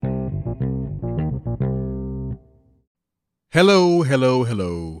Hello, hello,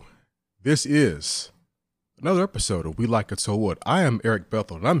 hello. This is another episode of We Like It So What. I am Eric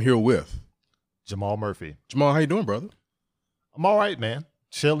Bethel, and I'm here with Jamal Murphy. Jamal. How you doing, brother? I'm all right, man.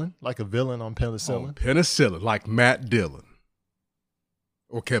 Chilling like a villain on penicillin. Oh, penicillin, like Matt Dillon.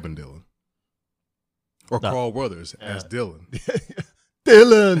 Or Kevin Dillon. Or No. Carl Weathers as Dillon.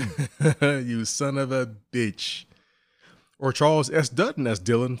 Dylan. You son of a bitch. Or Charles S. Dutton as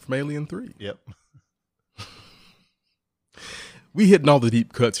Dillon from Alien 3. Yep. We hitting all the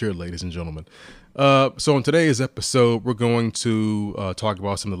deep cuts here, ladies and gentlemen. So in today's episode, we're going to talk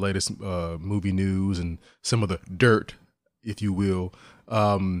about some of the latest movie news and some of the dirt, if you will.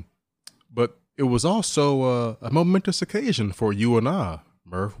 But it was also a momentous occasion for you and I,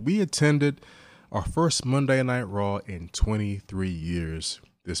 Murph. We attended our first Monday Night Raw in 23 years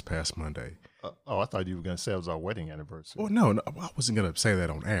this past Monday. I thought you were going to say it was our wedding anniversary. Oh, no, I wasn't going to say that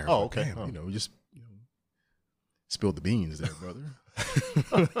on air. Oh, okay. Damn, just spilled the beans there, brother.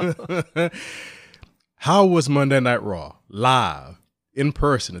 How was Monday Night Raw? Live, in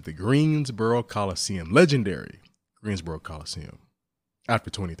person at the Greensboro Coliseum. Legendary Greensboro Coliseum. After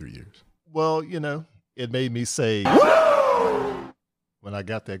 23 years. Well, it made me say when I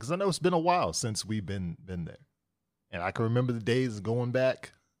got there, because I know it's been a while since we've been there. And I can remember the days going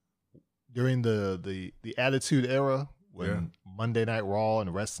back during the Attitude Era when Monday Night Raw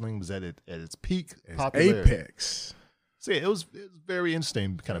and wrestling was at its peak popularity. Apex. So it was very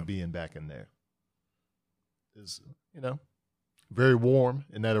interesting kind of being back in there. It's, very warm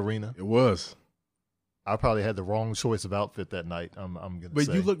in that arena. It was. I probably had the wrong choice of outfit that night. I'm gonna say.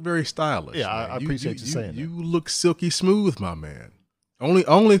 But you look very stylish. Yeah, I appreciate you saying that. You look silky smooth, my man.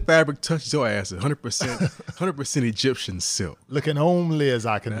 Only fabric touches your ass is 100% Egyptian silk. Looking homely as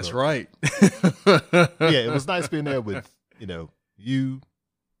I can. That's look. right. Yeah, it was nice being there with you,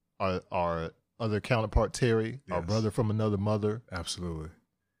 our other counterpart Terry, our brother from another mother. Absolutely.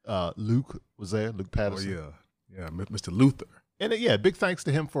 Luke was there. Luke Patterson. Oh yeah, Mr. Luther. And big thanks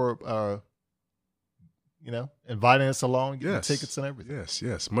to him for inviting us along, getting the tickets and everything.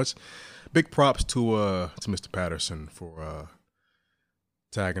 Yes. Much big props to Mr. Patterson for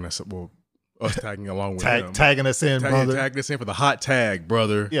tagging us. Well, us tagging along with him. Tagging us in, brother. Tagging us in for the hot tag,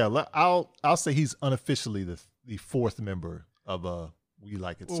 brother. Yeah, I'll say he's unofficially the fourth member of We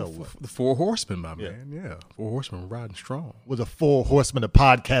Like It So Well. The Four Horsemen, my man. Yeah, Four Horsemen riding strong. With the Four Horsemen of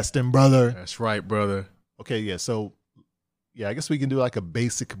podcasting, brother. That's right, brother. Okay, yeah. So, I guess we can do like a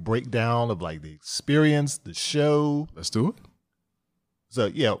basic breakdown of like the experience, the show. Let's do it. So,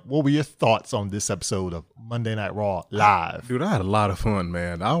 what were your thoughts on this episode of Monday Night Raw live? Dude, I had a lot of fun,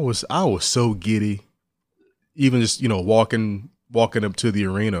 man. I was so giddy, even just walking up to the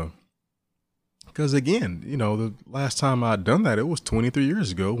arena. Because again, the last time I'd done that, it was 23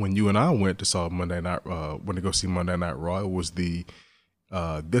 years ago when you and I went to saw went to go see Monday Night Raw. It was the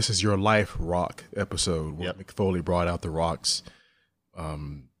This Is Your Life Rock episode where Mick Foley brought out the Rock's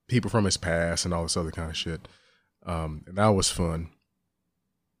people from his past and all this other kind of shit. And that was fun.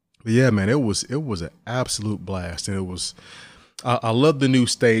 But yeah, man, it was an absolute blast. And it was, I love the new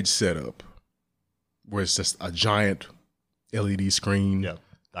stage setup where it's just a giant LED screen. Yeah.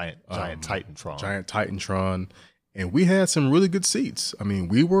 Giant Titantron. Giant Titantron. And we had some really good seats. I mean,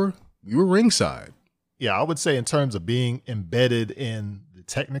 we were ringside. Yeah, I would say in terms of being embedded in the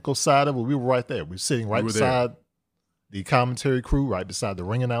technical side of it, we were right there. We were sitting right beside the commentary crew, right beside the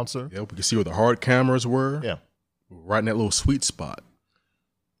ring announcer. Yeah, we could see where the hard cameras were. Yeah. Right in that little sweet spot.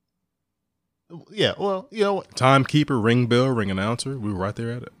 Yeah, well, timekeeper, ring bell, ring announcer, we were right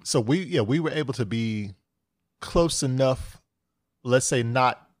there at it. So we were able to be close enough. Let's say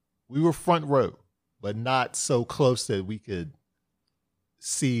we were front row, but not so close that we could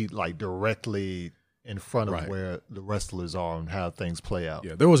see like directly in front of where the wrestlers are and how things play out.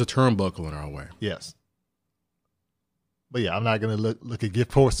 Yeah, there was a turnbuckle in our way. Yes. But I'm not going to look at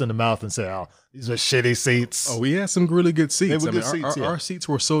gift horse in the mouth and say, oh, these are shitty seats. Oh, we had some really good seats. They were good seats, our seats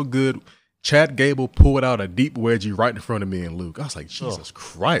were so good. Chad Gable pulled out a deep wedgie right in front of me and Luke. I was like, Jesus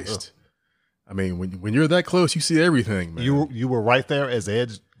Christ. I mean, when you're that close, you see everything, man. You were right there as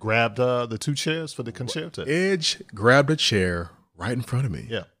Edge grabbed the two chairs for the concerto. Edge grabbed a chair right in front of me.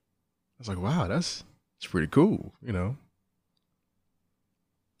 Yeah. I was like, wow, that's pretty cool,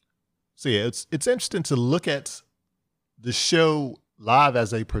 So it's interesting to look at the show live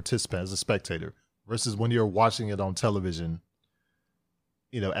as a participant, as a spectator, versus when you're watching it on television,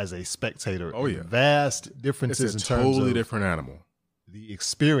 as a spectator. Oh, yeah. Vast differences in terms of totally different animal. The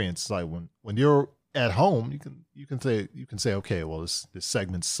experience. Like when you're at home, you can say, okay, well, this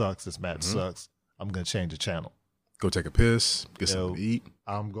segment sucks, this match sucks. I'm gonna change the channel. Go take a piss, get something to eat.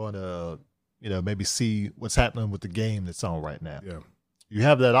 I'm gonna, maybe see what's happening with the game that's on right now. Yeah. You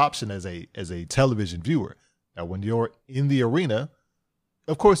have that option as a television viewer. Now, when you're in the arena,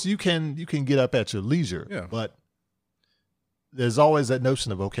 of course you can get up at your leisure. Yeah. But there's always that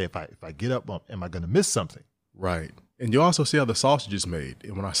notion of, okay, if I get up, am I going to miss something? Right. And you also see how the sausage is made.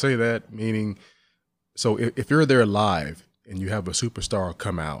 And when I say that, meaning, so if you're there live and you have a superstar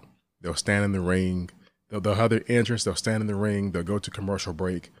come out, they'll stand in the ring, they'll have their entrance, they'll stand in the ring, they'll go to commercial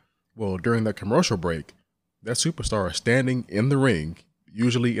break. Well, during that commercial break, that superstar is standing in the ring,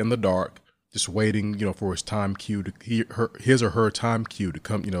 usually in the dark, just waiting, for his time cue his or her time cue to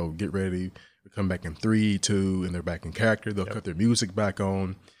come, get ready to come back in 3, 2, and they're back in character. They'll cut their music back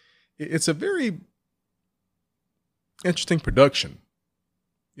on. It's a very interesting production,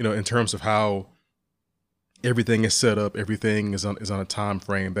 in terms of how everything is set up. Everything is on a time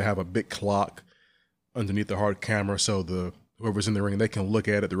frame. They have a big clock underneath the hard camera, so whoever's in the ring, they can look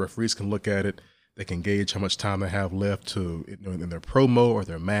at it. The referees can look at it. They can gauge how much time they have left to in their promo or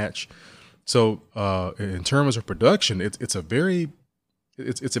their match. So in terms of production, it's a very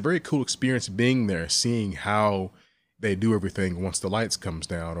cool experience being there, seeing how they do everything once the lights comes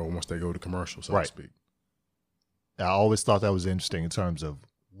down or once they go to commercial, so to speak. I always thought that was interesting in terms of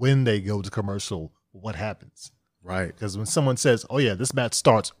when they go to commercial, what happens. Right. Because when someone says, oh yeah, this match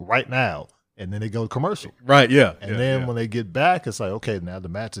starts right now, and then they go to commercial. Right, yeah. And then when they get back, it's like, okay, now the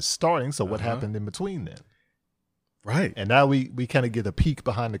match is starting, so what happened in between then? Right. And now we kind of get a peek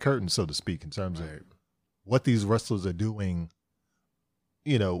behind the curtain, so to speak, in terms of what these wrestlers are doing,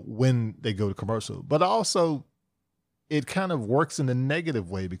 when they go to commercial. But also, it kind of works in a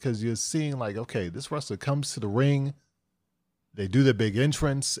negative way because you're seeing like, okay, this wrestler comes to the ring, they do their big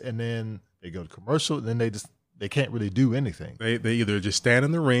entrance, and then they go to commercial, and then they can't really do anything. They either just stand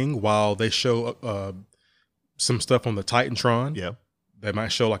in the ring while they show some stuff on the Titantron. Yeah. They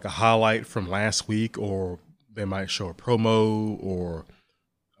might show like a highlight from last week, or they might show a promo, or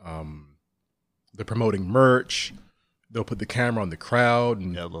they're promoting merch. They'll put the camera on the crowd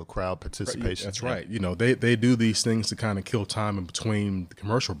and a little crowd participation. That's right. They do these things to kind of kill time in between the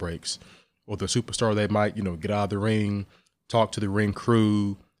commercial breaks. Or the superstar, they might, get out of the ring, talk to the ring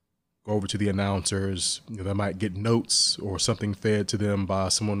crew, go over to the announcers. They might get notes or something fed to them by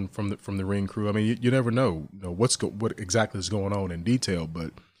someone from the ring crew. I mean, you never know, what exactly is going on in detail,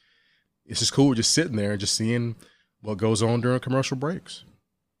 but it's just cool just sitting there and just seeing what goes on during commercial breaks.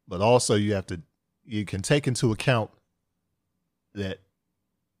 But also you can take into account that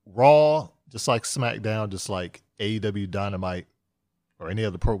Raw, just like SmackDown, just like AEW Dynamite or any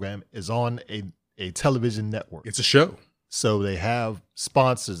other program, is on a television network. It's a show. So they have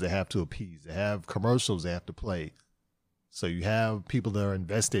sponsors they have to appease. They have commercials they have to play. So you have people that are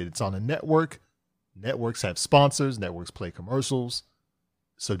invested. It's on a network. Networks have sponsors. Networks play commercials.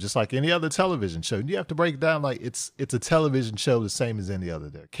 So just like any other television show, you have to break it down like it's a television show the same as any other.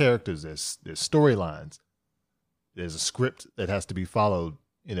 There are characters, there's storylines. There's a script that has to be followed,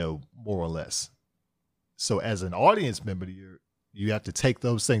 more or less. So as an audience member, you have to take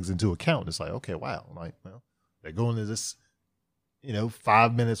those things into account. It's like, okay, wow, they're going to this,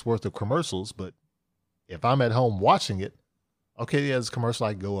 5 minutes worth of commercials. But if I'm at home watching it, okay, yeah, there's a commercial.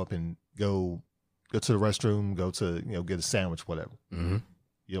 I go up and go to the restroom, go to get a sandwich, whatever. Mm-hmm.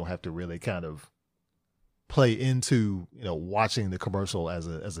 You don't have to really kind of play into watching the commercial as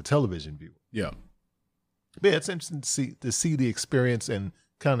a television viewer. Yeah. But yeah, it's interesting to see the experience and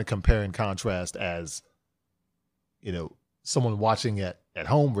kind of compare and contrast as, someone watching at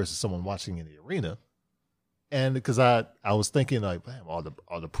home versus someone watching in the arena. And because I was thinking like, man, are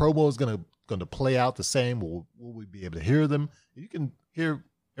the promos gonna play out the same? Will we be able to hear them? You can hear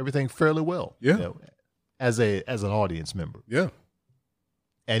everything fairly well. Yeah. As an audience member. Yeah.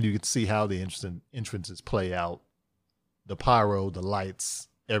 And you can see how the entrances play out, the pyro, the lights,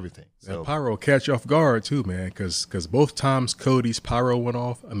 everything. So that pyro will catch you off guard too, man, because both times Cody's pyro went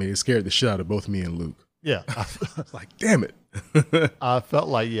off, I mean, it scared the shit out of both me and Luke. Yeah. It's like, damn it. I felt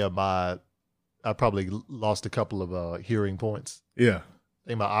like, I probably lost a couple of hearing points. Yeah. I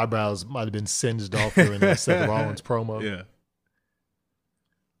think my eyebrows might have been singed off during that Seth Rollins promo. Yeah.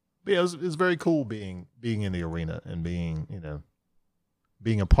 But yeah, it was very cool being in the arena and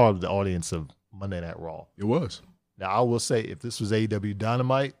being a part of the audience of Monday Night Raw. It was. Now, I will say, if this was AEW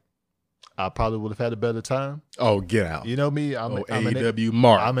Dynamite, I probably would have had a better time. Oh, get out. You know me. I'm AEW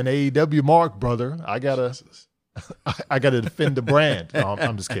Mark. I'm an AEW Mark, brother. I gotta defend the brand. No,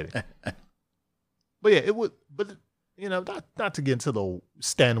 I'm just kidding. But yeah, it would. But not to get into the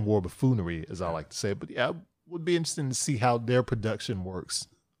stand war buffoonery, as I like to say. But yeah, it would be interesting to see how their production works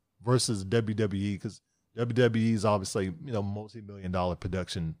versus WWE, because WWE is obviously multi-million-dollar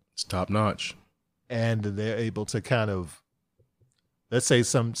production It's top notch. And they're able to kind of, let's say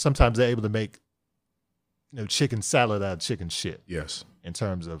sometimes they're able to make, chicken salad out of chicken shit. Yes. In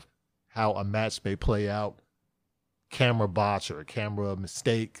terms of how a match may play out, camera botch or a camera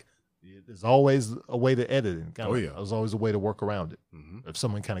mistake. There's always a way to edit it. There's always a way to work around it. Mm-hmm. If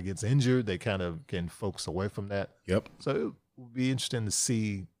someone kind of gets injured, they kind of can focus away from that. Yep. So it would be interesting to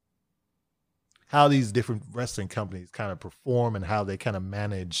see how these different wrestling companies kind of perform and how they kind of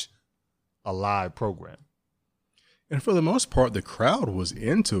manage a live program. And for the most part, the crowd was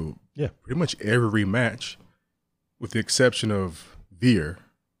into pretty much every match, with the exception of Veer.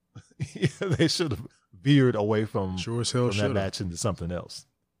 Yeah, they should have veered away from, sure as hell from that match into something else.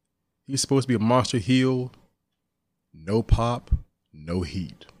 He's supposed to be a monster heel, no pop, no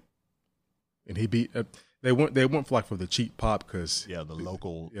heat, and he beat. They went for the cheap pop because the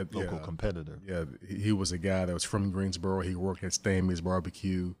local competitor. Yeah, he was a guy that was from Greensboro. He worked at Stamey's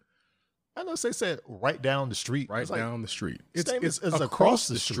Barbecue. I know they said right down the street. Right down the street. It's across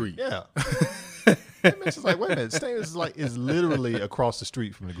the street. Yeah. It's just like, wait a minute. Stamey's is literally across the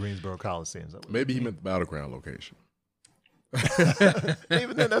street from the Greensboro Coliseum. Maybe he meant the Battleground location.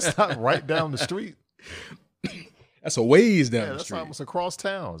 Even then, that's not right down the street. That's a ways down the that's street. almost across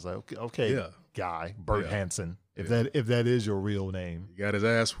town. It's like, okay, guy, Bert Hansen, if that is your real name. He got his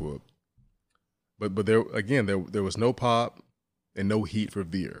ass whooped. But there was no pop and no heat for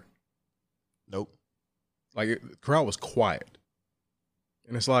Veer. Nope. The crowd was quiet,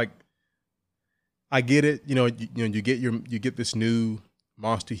 and it's like, I get it. You get this new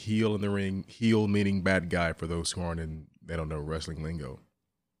monster heel in the ring. Heel meaning bad guy for those who they don't know wrestling lingo.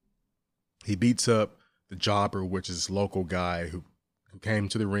 He beats up the Jobber, which is this local guy who came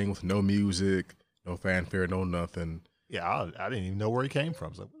to the ring with no music, no fanfare, no nothing. Yeah, I didn't even know where he came from. I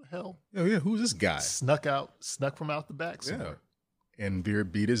was like, what the hell? Yeah, who's this guy? Snuck from out the back somewhere. Yeah. And Veer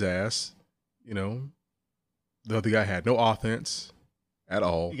beat his ass. The other guy had no offense at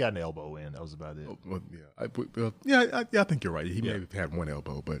all. He got an elbow in. That was about it. I think you're right. He may have had one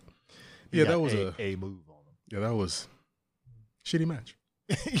elbow, but that was a move on him. Yeah, that was a shitty match.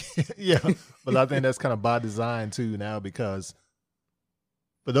 Yeah, but I think that's kind of by design too now, because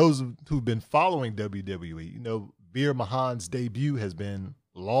for those who've been following WWE, Veer Mahaan's debut has been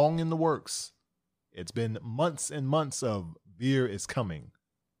long in the works. It's been months and months of Veer is coming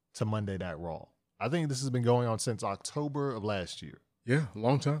to Monday Night Raw. I think this has been going on since October of last year. Yeah, a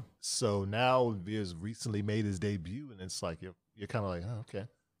long time. So now Veer's recently made his debut, and it's like you're kind of like, oh, okay.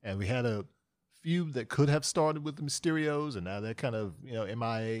 And we had a feud that could have started with the Mysterios, and now they're kind of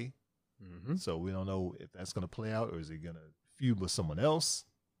MIA. Mm-hmm. So we don't know if that's going to play out, or is he going to feud with someone else?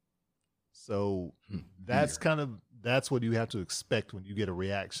 So that's what you have to expect when you get a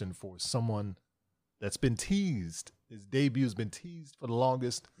reaction for someone that's been teased. His debut has been teased for the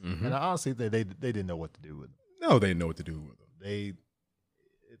longest, and I honestly think they didn't know what to do with him. No, they know what to do with him.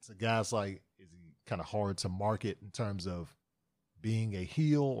 It's a guy's like, is he kind of hard to market in terms of being a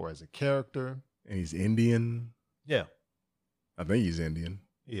heel or as a character? And he's Indian. Yeah, I think he's Indian.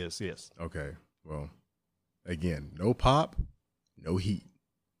 Yes. Okay. Well, again, no pop, no heat.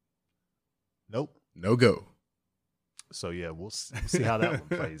 Nope. No go. So yeah, we'll see how that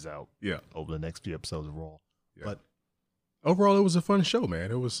one plays out. Yeah, over the next few episodes of Raw. Yeah. But overall, it was a fun show,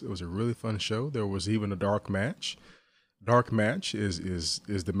 man. It was a really fun show. There was even a dark match. Dark match is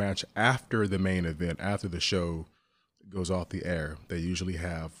the match after the main event, after the show goes off the air. They usually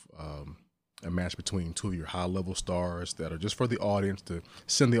have a match between two of your high-level stars that are just for the audience, to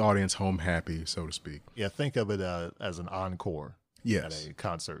send the audience home happy, so to speak. Yeah, think of it as an encore. Yes. At a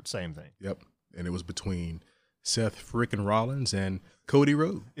concert, same thing. Yep. And it was between Seth frickin' Rollins and Cody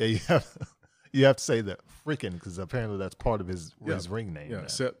Rhodes. Yeah, you have to say that frickin', because apparently that's part of his ring name. Yeah,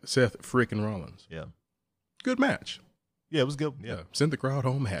 Seth frickin' Rollins. Yeah. Good match. Yeah, it was good. Yeah. Sent the crowd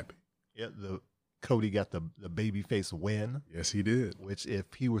home happy. Yeah, Cody got the babyface win. Yes, he did. Which,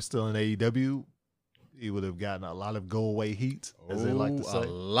 if he were still in AEW, he would have gotten a lot of go-away heat, as they like to say. A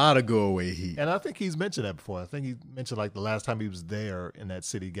lot of go-away heat. And I think he's mentioned that before. I think he mentioned the last time he was there in that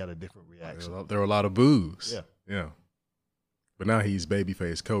city, got a different reaction. There were a lot of boos. Yeah. Yeah. But now he's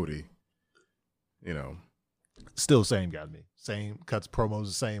babyface Cody. Still same guy to me. Same, cuts promos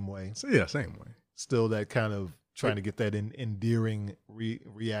the same way. So yeah, same way. Still that kind of trying to get that endearing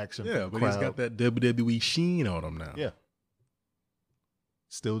reaction. Yeah, but he's got that WWE sheen on him now. Yeah.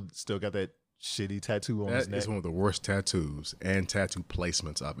 Still got that shitty tattoo on his neck. It's one of the worst tattoos and tattoo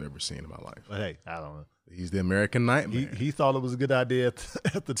placements I've ever seen in my life. But hey, I don't know. He's the American Nightmare. He thought it was a good idea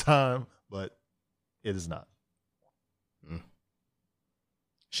at the time, but it is not.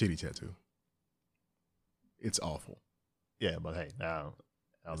 Shitty tattoo. It's awful. Yeah, but hey, now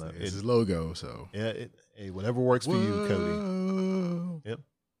I don't know. It's his logo, so Yeah, hey, whatever works for you, Cody. Whoa. Yep.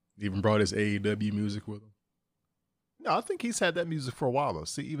 Even brought his AEW music with him. No, I think he's had that music for a while though.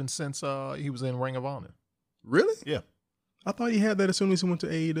 See, even since he was in Ring of Honor. Really? Yeah. I thought he had that as soon as he went to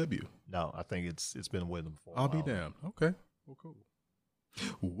AEW. No, I think it's been with him for a I'll while. be damned. Okay. Well, cool.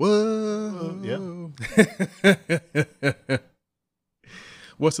 Whoa. Yeah.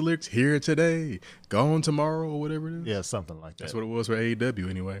 What's the lyrics? Here today, gone tomorrow, or whatever it is? Yeah, something like that. That's what it was for AEW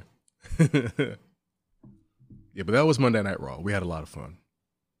anyway. Yeah, but that was Monday Night Raw. We had a lot of fun.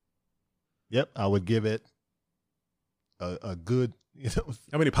 Yep, I would give it a good,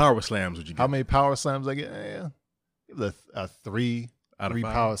 How many power slams would you get? how many power slams I get? Yeah, give it a 3 out of 3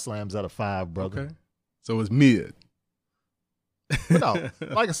 5? power slams out of 5, brother. Okay. So it's mid. But no,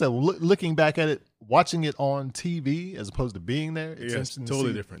 like I said, looking back at it, watching it on TV as opposed to being there, it's Yeah, it's interesting to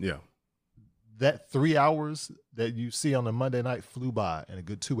totally see different. Yeah. that 3 hours that you see on the Monday night flew by in a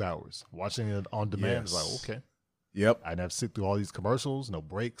good 2 hours. Watching it on demand is Yes. like, okay, Yep. I didn't have to sit through all these commercials, no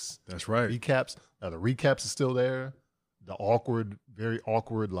breaks, That's right. recaps. Now the recaps are still there. The awkward, very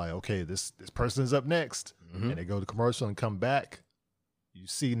awkward, like, okay, this person is up next. Mhm. And they go to commercial and come back. You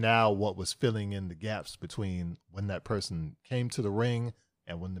see now what was filling in the gaps between when that person came to the ring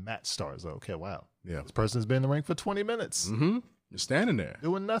and when the match starts. Okay, wow. Yeah. This person's been in the ring for 20 minutes Mm-hmm. You're standing there.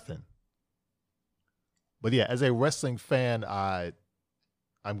 doing nothing. But yeah, as a wrestling fan,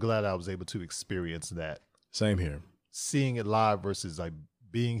 I'm glad I was able to experience that. Same here. Seeing it live versus like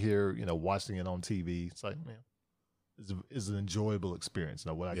being here, watching it on TV. It's like, man, it's an enjoyable experience.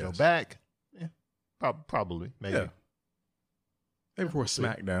 Now, would I go Yes. back? Yeah, probably, maybe. Yeah. Maybe for a See.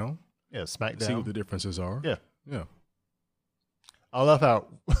 SmackDown. Yeah, See what SmackDown. the differences are. Yeah. Yeah. I love how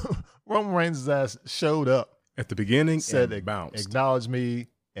Roman Reigns' ass showed up, At the beginning, said and bounced. acknowledged me,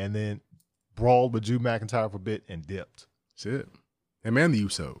 and then brawled with Drew McIntyre for a bit and dipped. That's it. Him and the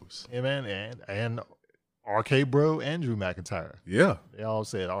Usos. Yeah, man, and RK Bro and Drew McIntyre. Yeah. They all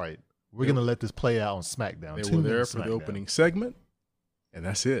said, all right, we're going to let this play out on SmackDown. They 2 were there minutes for the SmackDown. opening segment. And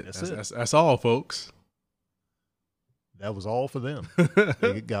that's it. That's it. That's all, folks. That was all for them.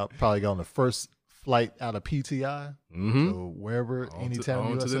 They probably got on the first flight out of PTI. Mm-hmm. So wherever, anytime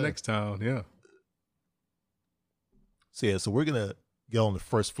on to the USA. next town. Yeah. So yeah, so we're going to get on the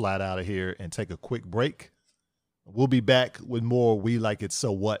first flight out of here and take a quick break. We'll be back with more We Like It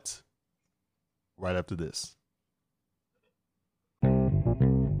So What right after this.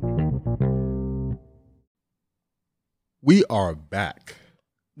 We are back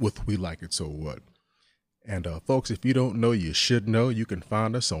with We Like It So What. And folks, if you don't know, you should know. You can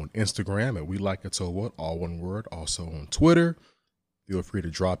find us on Instagram at We Like It So What, all one word. Also on Twitter. Feel free to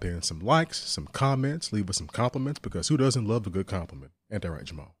drop in some likes, some comments, leave us some compliments, because who doesn't love a good compliment? Ain't that right,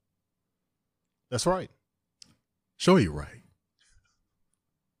 Jamal? That's right. Show you right.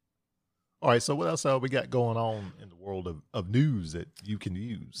 All right, so what else we got going on in the world of news that you can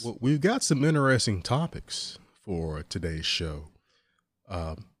use? Well, we've got some interesting topics for today's show.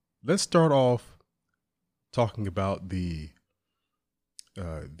 Let's start off talking about the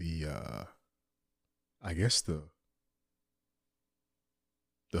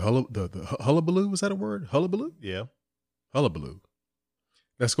hullabaloo. Is that a word? Hullabaloo? Yeah. Hullabaloo.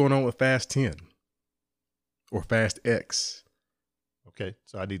 That's going on with Fast 10 or Fast X. Okay,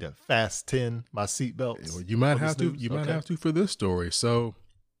 so I need to fast 10 my seatbelts. You might have to. You might have to for this story. So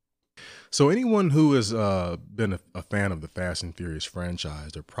anyone who has been a fan of the Fast and Furious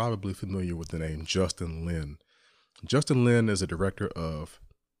franchise, they're probably familiar with the name Justin Lin. Justin Lin is a director of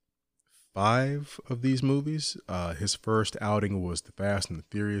 5 of these movies. His first outing was the Fast and the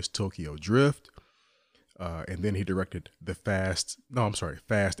Furious Tokyo Drift. And then he directed Fast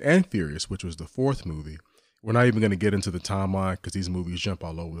and Furious, which was the 4th movie. We're not even going to get into the timeline because these movies jump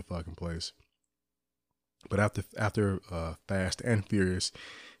all over the fucking place. But after Fast and Furious,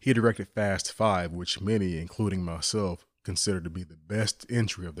 he directed Fast 5, which many, including myself, consider to be the best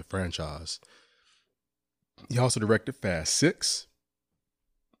entry of the franchise. He also directed Fast 6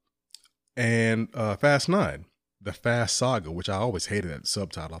 and Fast 9, the Fast Saga, which I always hated that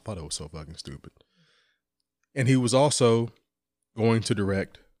subtitle. I thought it was so fucking stupid. And he was also going to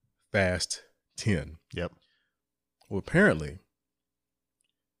direct Fast 10. Yep. Well, apparently,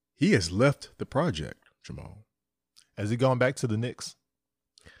 he has left the project, Jamal. Has he gone back to the Knicks?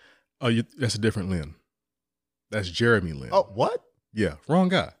 Oh, that's a different Lin. That's Jeremy Lin. Oh, what? Yeah, wrong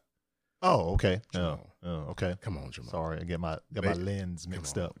guy. Oh, okay. Jamal. Oh, okay. Come on, Jamal. Sorry, I get my lens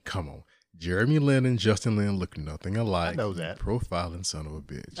mixed up. Come on. Jeremy Lin and Justin Lin look nothing alike. I know that. Profiling son of a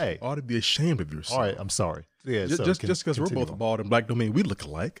bitch. Hey. You ought to be ashamed of yourself. All right, I'm sorry. Yeah, Just because we're continue both on. bald and black don't mean we look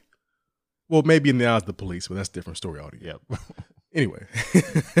alike. Well, maybe in the eyes of the police, but that's a different story altogether. Yep. Anyway,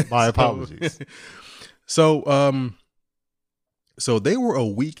 My apologies. So, so they were a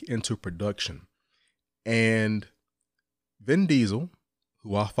week into production, and Vin Diesel,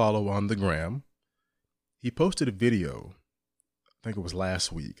 who I follow on the gram, he posted a video, I think it was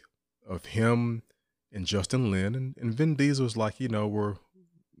last week, of him and Justin Lin, and Vin Diesel was like,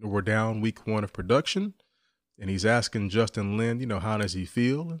 we're down week one of production, and he's asking Justin Lin, how does he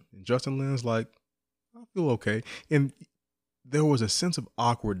feel? And Justin Lin's like, I feel okay. And there was a sense of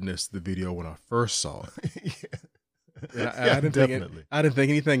awkwardness to the video when I first saw it. I didn't think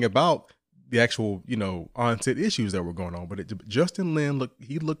anything about the actual, onset issues that were going on, but Justin Lin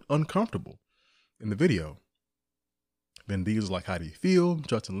looked uncomfortable in the video. Vin Diesel's like, how do you feel?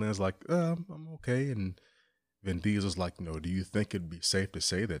 Justin Lin's like, I'm okay. And Vin Diesel's like, do you think it'd be safe to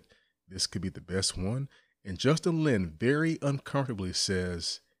say that this could be the best one? And Justin Lin very uncomfortably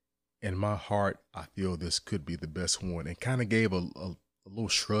says, in my heart, I feel this could be the best one, and kind of gave a little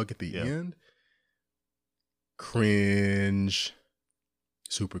shrug at the end. Cringe.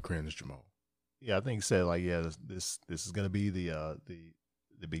 Super cringe, Jamal. Yeah, I think he said like, this is gonna be the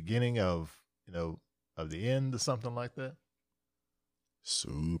beginning of of the end or something like that.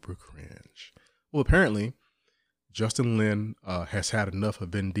 Super cringe. Well, apparently, Justin Lin has had enough of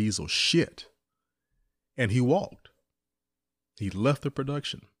Vin Diesel shit, and he walked. He left the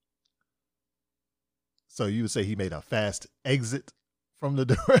production. So you would say he made a fast exit from the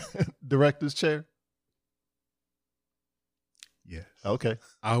director's chair? Yes. Okay.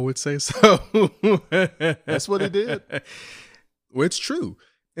 I would say so. That's what he did. Well, it's true.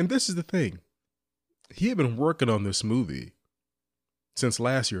 And this is the thing. He had been working on this movie since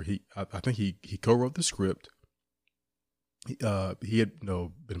last year. I think he co-wrote the script. He had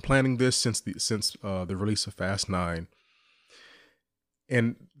been planning this since the release of Fast 9.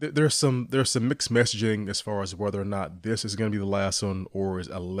 And there's some mixed messaging as far as whether or not this is going to be the last one, or is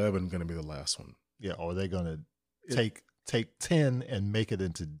 11 going to be the last one. Yeah, or are they going to take 10 and make it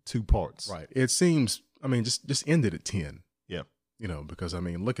into 2 parts? Right. It seems, just end it at 10. Yeah. Because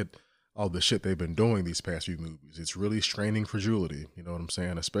look at all the shit they've been doing these past few movies. It's really straining credulity, you know what I'm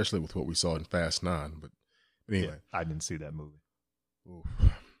saying? Especially with what we saw in Fast 9. But anyway. Yeah, I didn't see that movie. Oof.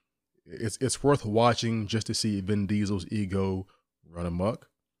 It's worth watching just to see Vin Diesel's ego run amok.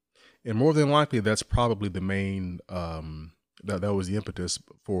 And more than likely, that's probably the main, that was the impetus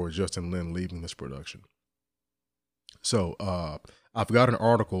for Justin Lin leaving this production. So I've got an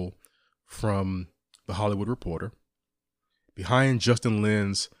article from The Hollywood Reporter, behind Justin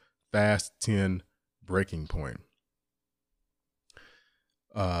Lin's Fast 10 breaking point.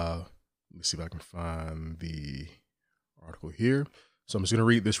 Let me see if I can find the article here. So I'm just going to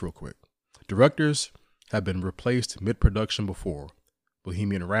read this real quick. Directors have been replaced mid-production before,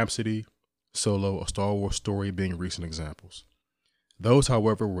 Bohemian Rhapsody, Solo, A Star Wars Story being recent examples. Those,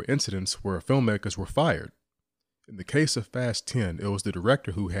 however, were incidents where filmmakers were fired. In the case of Fast 10, it was the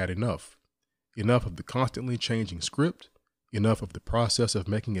director who had enough of the constantly changing script, enough of the process of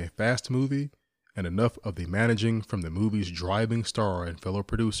making a fast movie, and enough of the managing from the movie's driving star and fellow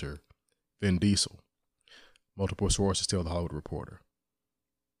producer, Vin Diesel. Multiple sources tell The Hollywood Reporter.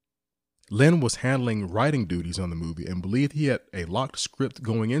 Lin was handling writing duties on the movie and believed he had a locked script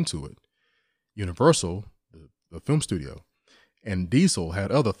going into it. Universal, the film studio, and Diesel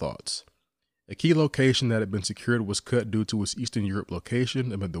had other thoughts. A key location that had been secured was cut due to its Eastern Europe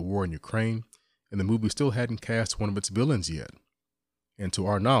location amid the war in Ukraine, and the movie still hadn't cast one of its villains yet. And to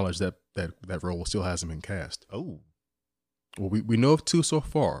our knowledge, that role still hasn't been cast. Oh. Well, we know of 2 so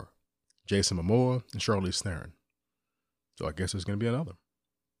far, Jason Momoa and Charlize Theron. So I guess there's going to be another.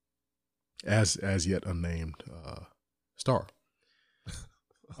 As yet unnamed star.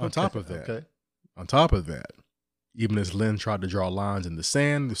 On top of that, even as Lin tried to draw lines in the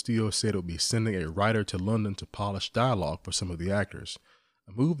sand, the studio said it would be sending a writer to London to polish dialogue for some of the actors,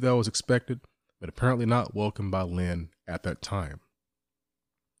 a move that was expected but apparently not welcomed by Lin at that time.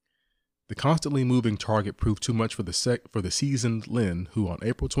 The constantly moving target proved too much for the seasoned Lin, who on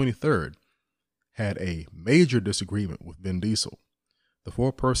April 23rd had a major disagreement with Vin Diesel. The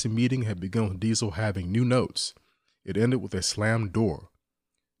 4-person meeting had begun with Diesel having new notes. It ended with a slammed door.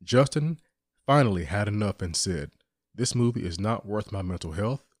 Justin finally had enough and said, "This movie is not worth my mental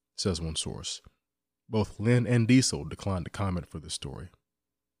health," says one source. Both Lin and Diesel declined to comment for this story.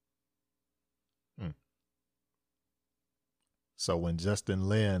 So when Justin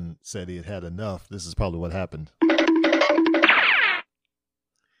Lin said he had had enough, this is probably what happened.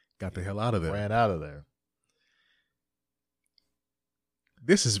 Got the hell out of there. Ran out of there.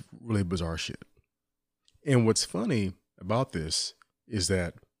 This is really bizarre shit. And what's funny about this is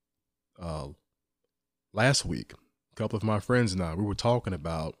that last week, a couple of my friends and I, we were talking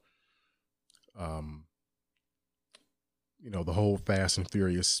about, the whole Fast and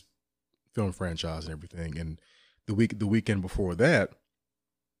Furious film franchise and everything. And the weekend before that,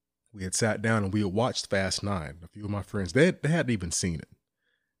 we had sat down and we had watched Fast 9. A few of my friends, they hadn't even seen it.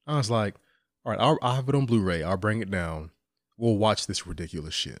 I was like, all right, I'll have it on Blu-ray. I'll bring it down. We'll watch this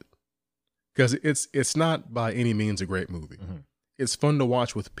ridiculous shit. Because it's not by any means a great movie. Mm-hmm. It's fun to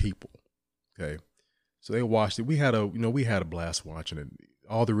watch with people. Okay. So they watched it. We had a blast watching it.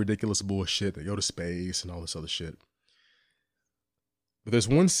 All the ridiculous bullshit. They go to space and all this other shit. But there's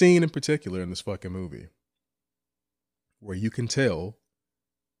one scene in particular in this fucking movie where you can tell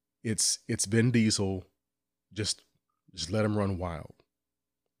it's Vin Diesel. Just let him run wild.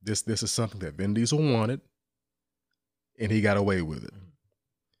 This is something that Vin Diesel wanted, and he got away with it.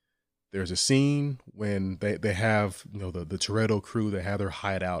 There's a scene when they have the Toretto crew. They have their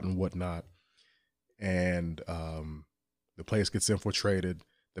hideout and whatnot, and the place gets infiltrated.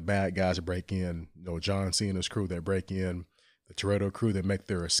 The bad guys break in. John Cena's crew, they break in. The Toretto crew, they make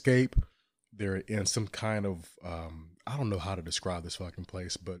their escape. They're in some kind of I don't know how to describe this fucking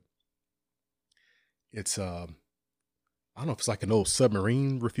place, but it's I don't know if it's like an old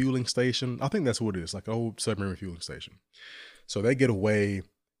submarine refueling station. I think that's what it is, like an old submarine refueling station. So they get away.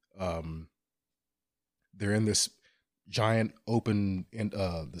 They're in this giant open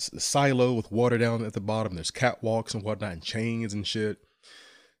this silo with water down at the bottom. There's catwalks and whatnot and chains and shit.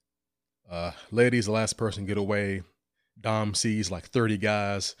 Letty's the last person to get away. Dom sees like 30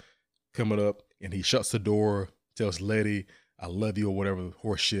 guys coming up and he shuts the door, tells Letty, I love you or whatever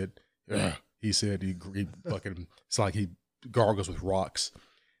horse shit. He said he fucking, it's like he gargles with rocks.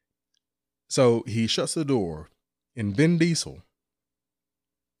 So he shuts the door and Vin Diesel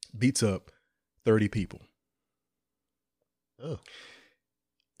beats up 30 people. Oh.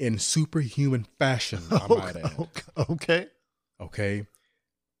 In superhuman fashion, I might add. Okay.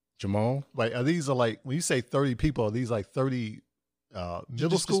 Jamal? Wait, are these like, when you say 30 people, are these like 30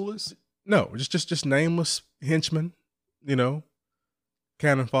 middle schoolers? No, just nameless henchmen,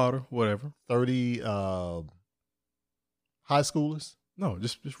 cannon fodder, whatever. 30 high schoolers? No,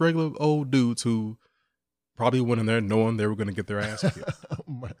 just regular old dudes who probably went in there knowing they were going to get their ass kicked.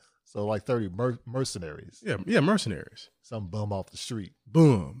 So like 30 mercenaries. Yeah, mercenaries. Some bum off the street.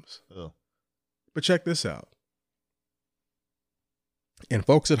 Bums. Oh. But check this out. And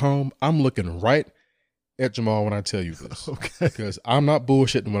folks at home, I'm looking right at Jamal when I tell you this. Okay. Because I'm not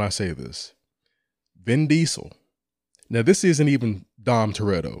bullshitting when I say this. Vin Diesel. Now, this isn't even Dom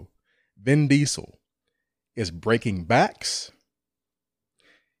Toretto. Vin Diesel is breaking backs.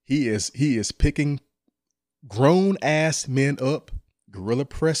 He is picking grown ass men up, gorilla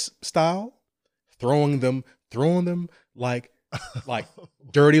press style, throwing them like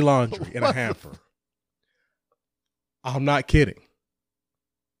dirty laundry in a hamper. I'm not kidding.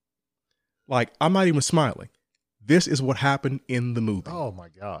 Like, I'm not even smiling. This is what happened in the movie. Oh my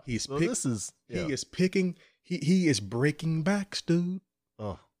God. He is breaking backs, dude.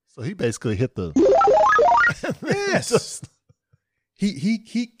 Oh, so he basically hit the yes.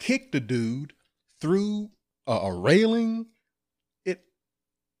 He kicked the dude through a railing.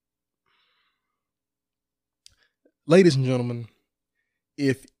 Ladies and gentlemen,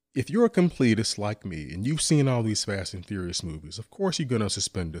 if you're a completist like me and you've seen all these Fast and Furious movies, of course you're going to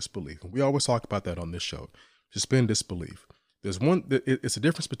suspend disbelief. And we always talk about that on this show. Suspend disbelief. It's a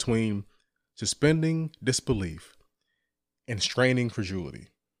difference between suspending disbelief and straining credulity.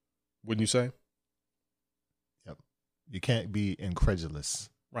 Wouldn't you say? Yep. You can't be incredulous.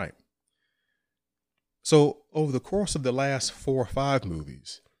 Right. So over the course of the last 4 or 5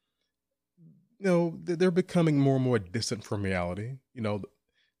 movies, they're becoming more and more distant from reality.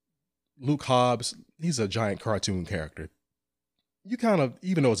 Luke Hobbs, he's a giant cartoon character. You kind of,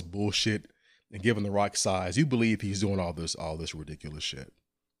 even though it's bullshit and given the right size, you believe he's doing all this ridiculous shit.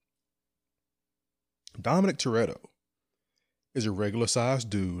 Dominic Toretto is a regular sized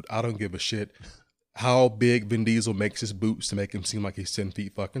dude. I don't give a shit how big Vin Diesel makes his boots to make him seem like he's 10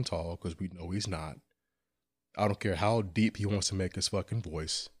 feet fucking tall, because we know he's not. I don't care how deep he wants to make his fucking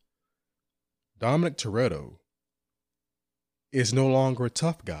voice. Dominic Toretto is no longer a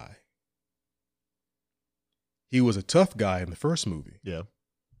tough guy. He was a tough guy in the first movie. Yeah.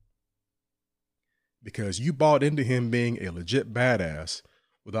 Because you bought into him being a legit badass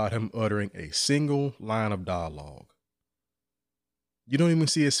without him uttering a single line of dialogue. You don't even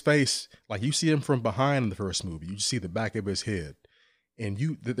see his face. Like, you see him from behind in the first movie. You just see the back of his head. And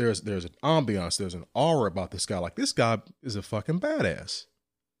there's an ambiance, there's an aura about this guy. Like, this guy is a fucking badass.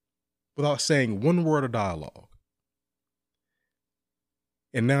 Without saying one word of dialogue.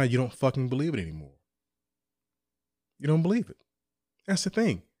 And now you don't fucking believe it anymore. You don't believe it. That's the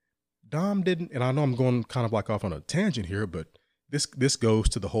thing. Dom didn't, and I know I'm going kind of like off on a tangent here, but this goes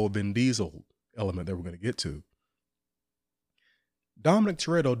to the whole Vin Diesel element that we're going to get to. Dominic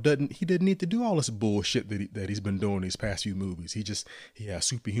Toretto didn't need to do all this bullshit that he's been doing these past few movies. He has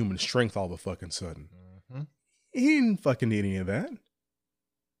superhuman strength all of a fucking sudden. Mm-hmm. He didn't fucking need any of that.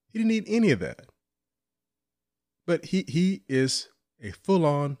 He didn't need any of that. But he is a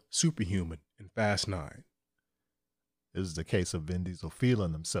full-on superhuman in Fast 9. This is the case of Vin Diesel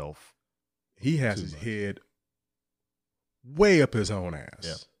feeling himself. He has his head way up his own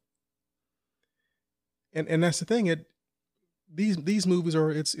ass. Yeah. And that's the thing. These movies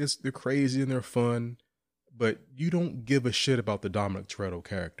they're crazy and they're fun, but you don't give a shit about the Dominic Toretto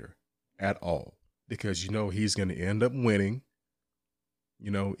character at all, because you know he's going to end up winning.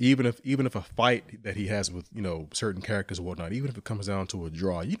 You know, even if a fight that he has with, you know, certain characters or whatnot, even if it comes down to a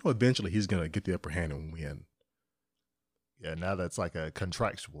draw, you know, eventually he's going to get the upper hand and win. Yeah, now that's like a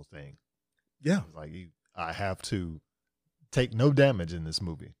contractual thing. Yeah, it's like I have to take no damage in this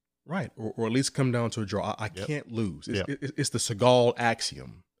movie. Right, or at least come down to a draw. I can't lose. It's the Seagal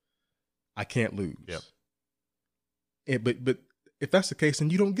axiom. I can't lose. Yep. But if that's the case,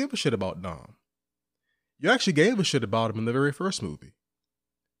 then you don't give a shit about Dom. You actually gave a shit about him in the very first movie,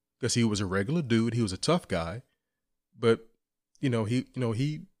 because he was a regular dude. He was a tough guy, but he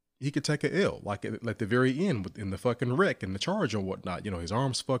could take a L, like at the very end in the fucking wreck and the charge and whatnot. You know, his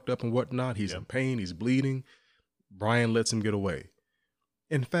arm's fucked up and whatnot. He's in pain. He's bleeding. Brian lets him get away.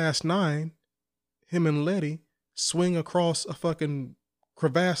 In Fast 9, him and Letty swing across a fucking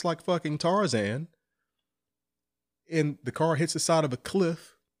crevasse like fucking Tarzan, and the car hits the side of a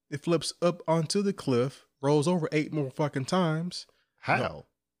cliff. It flips up onto the cliff, rolls over 8 more fucking times. How? No.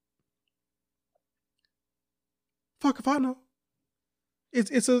 Fuck if I know. There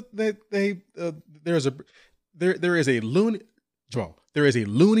is a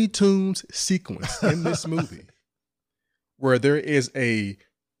Looney Tunes sequence in this movie where there is a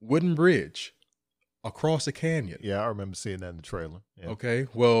wooden bridge across a canyon. Yeah, I remember seeing that in the trailer. Yeah. Okay,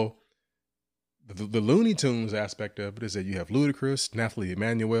 well, the Looney Tunes aspect of it is that you have Ludacris, Nathalie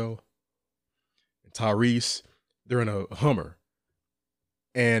Emmanuel, and Tyrese. They're in a Hummer,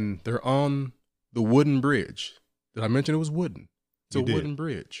 and they're on the wooden bridge. Did I mention it was wooden? It's a wooden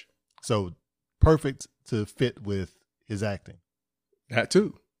bridge. So perfect to fit with his acting. That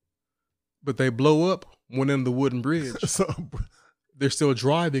too. But they blow up one in the wooden bridge. So they're still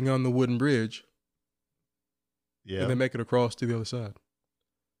driving on the wooden bridge. Yeah. And they make it across to the other side.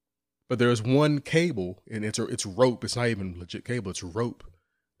 But there's one cable, and it's rope. It's not even legit cable. It's rope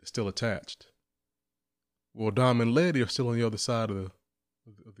that's still attached. Well, Dom and Letty are still on the other side of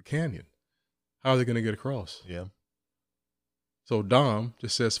the canyon. How are they going to get across? Yeah. So Dom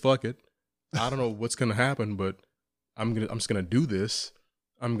just says, fuck it. I don't know what's going to happen, but I'm just going to do this.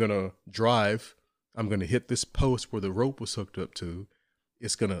 I'm going to drive. I'm going to hit this post where the rope was hooked up to.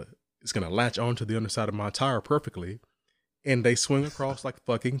 It's going to latch onto the underside of my tire perfectly. And they swing across like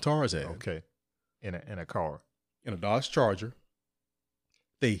fucking Tarzan. Okay. In a car. In a Dodge Charger.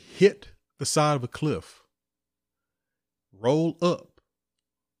 They hit the side of a cliff. Roll up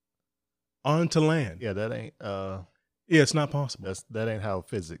onto land. Yeah, that ain't yeah, it's not possible. That ain't how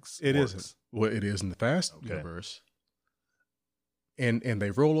physics works. Isn't. Well, it is in the Fast universe. And they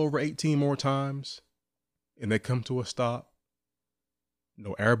roll over 18 more times, and they come to a stop.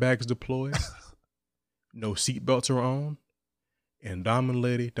 No airbags deployed. No seatbelts are on. And Dom and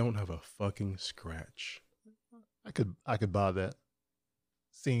Letty don't have a fucking scratch. I could buy that.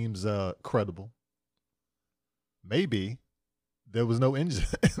 Seems credible. Maybe there was no engine.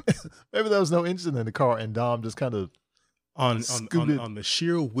 Maybe there was no engine in the car, and Dom just kind of on the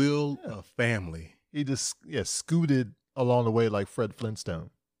sheer will of family. He just scooted along the way like Fred Flintstone.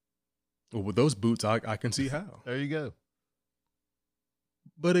 Well, with those boots, I can see how. There you go.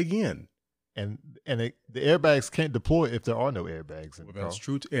 But again, and the airbags can't deploy if there are no airbags in the car. That's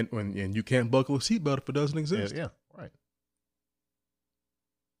true. And you can't buckle a seatbelt if it doesn't exist. Yeah, right.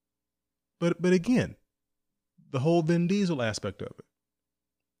 But again, the whole Vin Diesel aspect of it.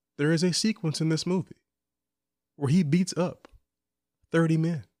 There is a sequence in this movie where he beats up 30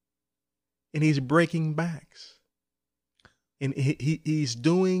 men and he's breaking backs. And he's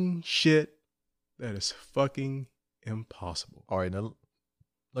doing shit that is fucking impossible. All right, now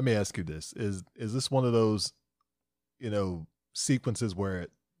let me ask you this. Is this one of those, sequences where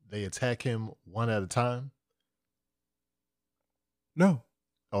they attack him one at a time? No.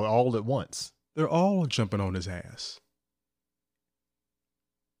 Or all at once? They're all jumping on his ass.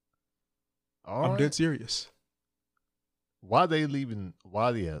 I'm dead serious. Why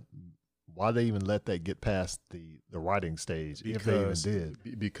why they even let that get past the writing stage, if they even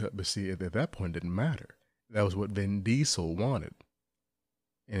did. But see, at that point, it didn't matter. That was what Vin Diesel wanted.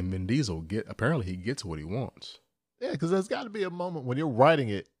 And Vin Diesel apparently he gets what he wants. Yeah, because there's got to be a moment when you're writing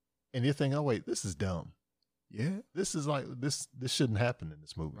it and you're thinking, oh, wait, this is dumb. Yeah. This is like, this shouldn't happen in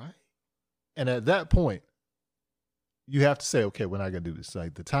this movie. Right. And at that point, you have to say, okay, we're not going to do this.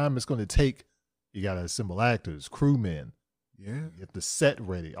 Like the time it's going to take, you got to assemble actors, crewmen. Yeah. Get the set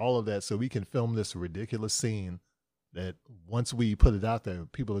ready, all of that, so we can film this ridiculous scene that once we put it out there,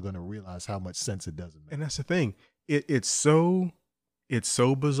 people are going to realize how much sense it doesn't make. And that's the thing. It's so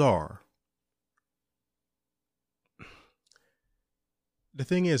bizarre. The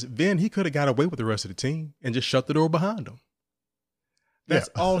thing is, Vin, he could have got away with the rest of the team and just shut the door behind him. That's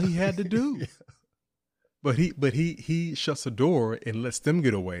all he had to do. Yeah. But he shuts the door and lets them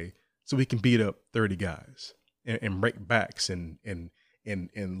get away so he can beat up 30 guys and break backs and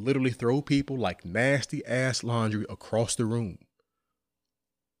literally throw people like nasty ass laundry across the room.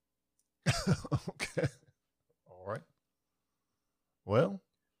 Okay. All right. Well.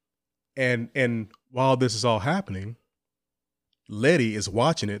 And while this is all happening, Letty is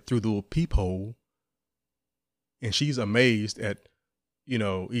watching it through the little peephole, and she's amazed at,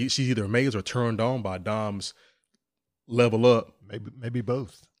 she's either amazed or turned on by Dom's level up. Maybe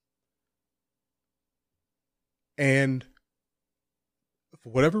both. And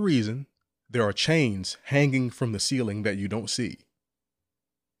for whatever reason, there are chains hanging from the ceiling that you don't see.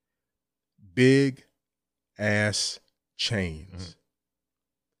 Big ass chains. Mm-hmm.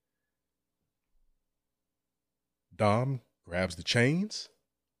 Dom grabs the chains,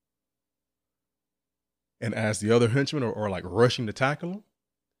 and as the other henchmen are like rushing to tackle him,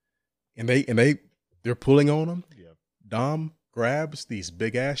 and they're pulling on him, yeah. Dom grabs these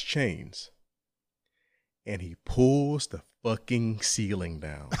big ass chains and he pulls the fucking ceiling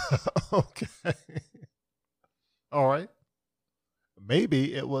down. Okay. All right.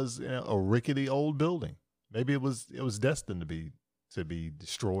 Maybe it was a rickety old building. Maybe it was destined to be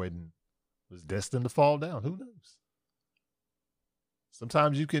destroyed and was destined to fall down. Who knows?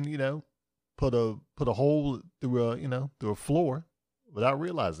 Sometimes you can, put a hole through a floor without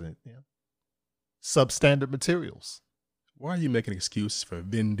realizing it. Yeah. Substandard materials. Why are you making excuses for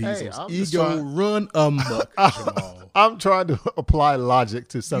Vin Diesel's ego run amok, Jamal? I'm trying to apply logic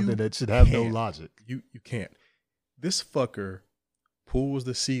to something that should have no logic. You can't. This fucker pulls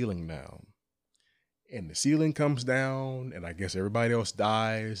the ceiling down, and the ceiling comes down, and I guess everybody else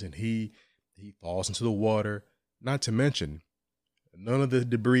dies, and he falls into the water. Not to mention, none of the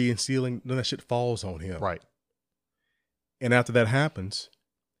debris and ceiling, none of that shit falls on him. Right. And after that happens,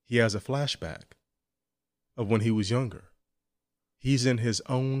 he has a flashback of when he was younger. He's in his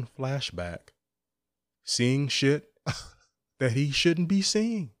own flashback, seeing shit that he shouldn't be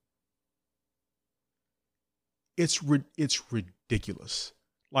seeing. It's ridiculous.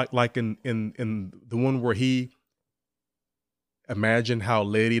 Like in the one where he imagined how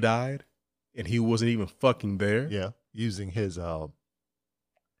Letty died, and he wasn't even fucking there. Yeah, using his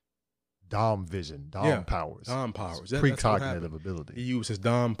Dom vision, Dom powers. Dom powers. Precognitive ability. He used his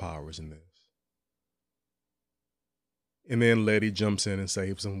Dom powers in this. And then Letty jumps in and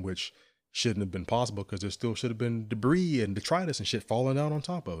saves him, which shouldn't have been possible because there still should have been debris and detritus and shit falling down on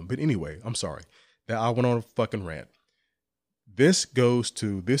top of him. But anyway, I'm sorry that I went on a fucking rant. This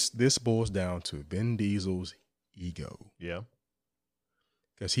boils down to Vin Diesel's ego. Yeah.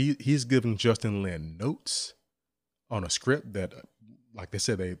 Because he's giving Justin Lin notes on a script that, like they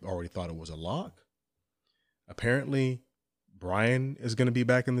said, they already thought it was a lock. Apparently, Brian is going to be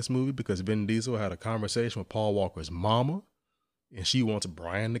back in this movie because Vin Diesel had a conversation with Paul Walker's mama, and she wants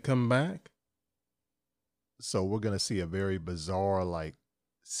Brian to come back. So we're going to see a very bizarre, like,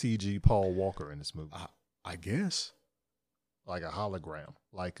 CG Paul Walker in this movie. I guess. Like a hologram.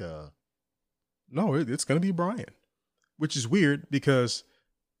 Like a... No, it's going to be Brian. Which is weird because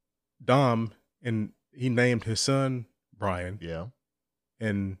Dom, and he named his son Brian. Yeah.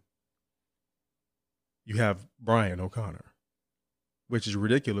 And you have Brian O'Connor. Which is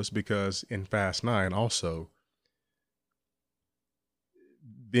ridiculous because in Fast 9 also,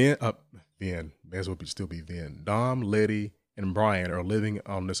 may as well still be Vin. Dom, Letty, and Brian are living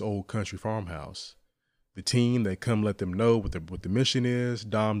on this old country farmhouse. The team, they come let them know what the mission is.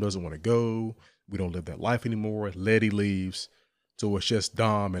 Dom doesn't want to go. We don't live that life anymore. Letty leaves. So it's just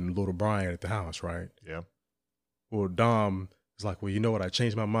Dom and little Brian at the house, right? Yeah. Well, Dom is like, well, you know what? I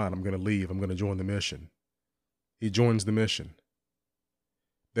changed my mind. I'm going to leave. I'm going to join the mission. He joins the mission.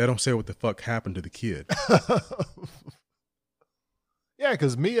 They don't say what the fuck happened to the kid. Yeah,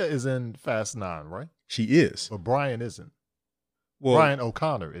 because Mia is in Fast 9, right? She is. But Brian isn't. Well, Brian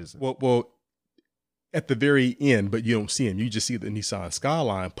O'Connor isn't. well, at the very end, but you don't see him. You just see the Nissan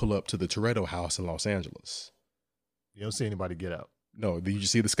Skyline pull up to the Toretto house in Los Angeles. You don't see anybody get out. No, you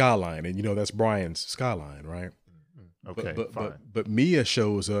just see the Skyline, and that's Brian's Skyline, right? Okay, fine. But Mia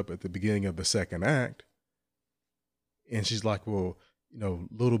shows up at the beginning of the second act, and she's like, "Well,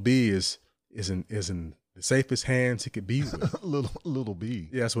 Little B is in the safest hands he could be with." little B.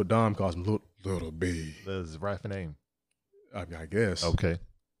 Yeah, that's what Dom calls him, Little B. That's his right name. I guess. Okay.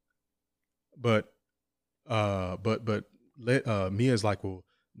 But Mia's like, "Well,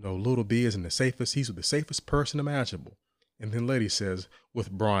 no, Little B is in the safest. He's with the safest person imaginable." And then Lady says,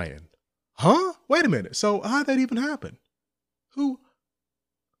 "With Brian." Huh? Wait a minute. So how'd that even happen? Who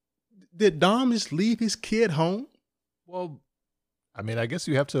did Dom just leave his kid home? Well, I mean, I guess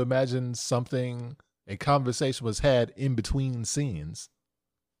you have to imagine a conversation was had in between scenes.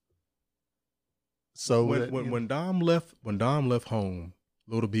 So when Dom left home,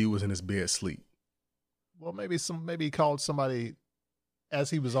 Little B was in his bed asleep. Well, maybe he called somebody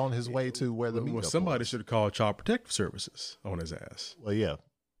as he was on his way to where the meetup was. Somebody should have called Child Protective Services on his ass. Well, yeah.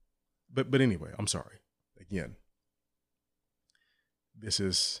 But anyway, I'm sorry. Again, this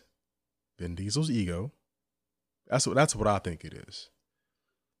is Vin Diesel's ego. That's what I think it is.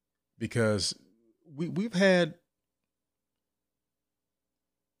 Because we've had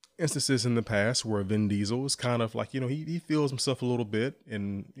instances in the past where Vin Diesel is kind of like, he feels himself a little bit,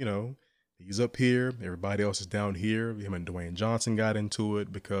 and he's up here, everybody else is down here. Him and Dwayne Johnson got into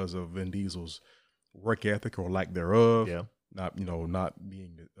it because of Vin Diesel's work ethic or lack thereof. Yeah. Not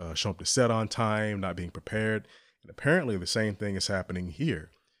being shown up to set on time, not being prepared. And apparently the same thing is happening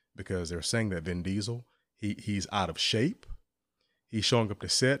here, because they're saying that Vin Diesel, he's out of shape. He's showing up to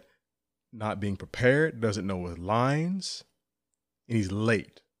set, not being prepared, doesn't know his lines, and he's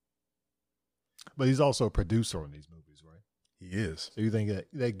late. But he's also a producer on these movies, right? He is. So you think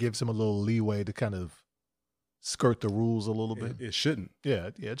that gives him a little leeway to kind of skirt the rules a little bit? It shouldn't.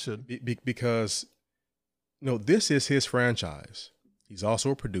 Yeah, it should. Because this is his franchise. He's also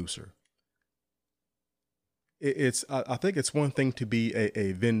a producer. I think it's one thing to be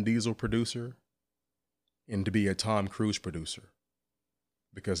a Vin Diesel producer and to be a Tom Cruise producer,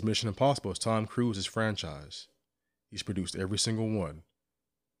 because Mission Impossible is Tom Cruise's franchise. He's produced every single one.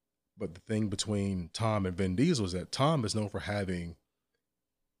 But the thing between Tom and Vin Diesel is that Tom is known for having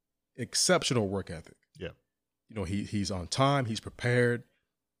exceptional work ethic. Yeah. He's on time, he's prepared.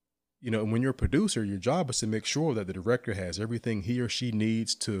 And when you're a producer, your job is to make sure that the director has everything he or she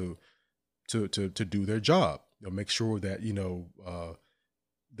needs to do their job. Make sure that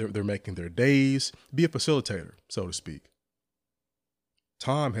they're making their days. Be a facilitator, so to speak.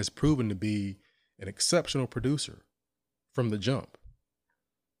 Tom has proven to be an exceptional producer from the jump.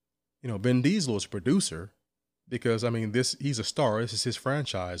 Vin Diesel is a producer because he's a star. This is his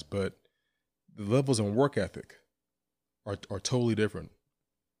franchise, but the levels in work ethic are totally different.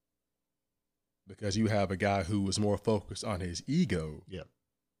 Because you have a guy who is more focused on his ego, yeah,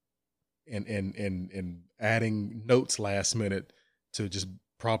 and adding notes last minute to just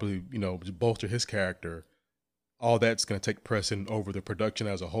probably bolster his character. All that's going to take precedent over the production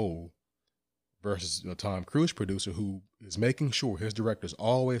as a whole, versus a Tom Cruise producer who is making sure his directors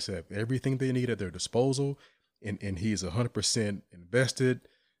always have everything they need at their disposal, and he's 100% invested.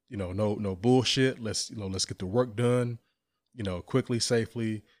 No bullshit. Let's get the work done, quickly,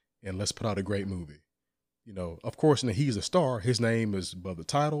 safely. And let's put out a great movie. Of course, he's a star. His name is above the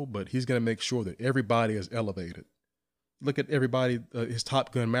title, but he's going to make sure that everybody is elevated. Look at everybody, his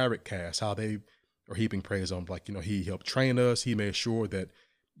Top Gun Maverick cast, how they are heaping praise on. Like, he helped train us. He made sure that,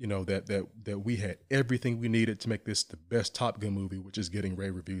 that we had everything we needed to make this the best Top Gun movie, which is getting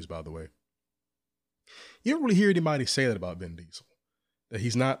rave reviews, by the way. You don't really hear anybody say that about Vin Diesel, that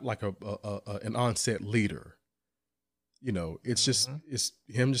he's not like an on-set leader. It's just, it's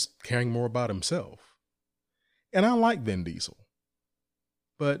him just caring more about himself. And I like Vin Diesel.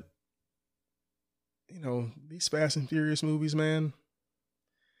 But, these Fast and Furious movies, man,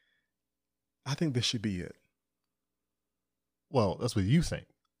 I think this should be it. Well, that's what you think.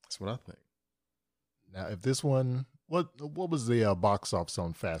 That's what I think. Now, if this one, what was the box office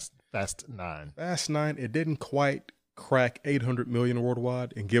on Fast 9? Fast 9, it didn't quite crack 800 million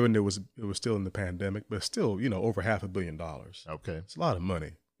worldwide, and given it was still in the pandemic, but still, over $500 million. Okay. It's a lot of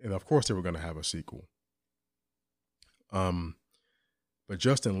money. And of course they were going to have a sequel. But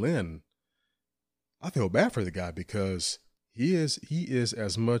Justin Lin, I feel bad for the guy, because he is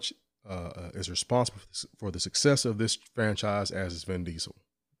as much as responsible for the success of this franchise as is Vin Diesel.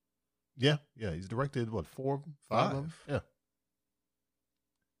 Yeah. He's directed 4, 5 of them? Yeah.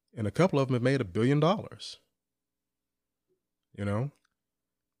 And a couple of them have made $1 billion. you know?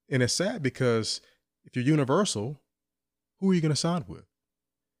 And it's sad because if you're Universal, who are you going to sign with?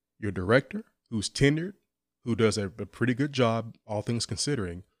 Your director, who's tenured, who does a pretty good job, all things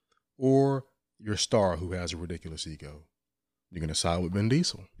considering, or your star who has a ridiculous ego? You're going to side with Vin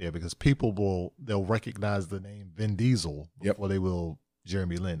Diesel. Yeah, because they'll recognize the name Vin Diesel before they will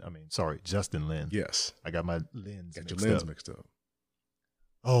Justin Lin. Yes. I got my Lins Got your lens mixed up.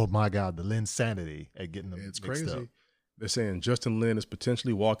 Oh my God, the Lin sanity at getting them It's mixed crazy. up. They're saying Justin Lin is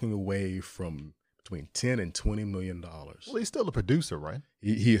potentially walking away from between $10 and $20 million. Well, he's still a producer, right?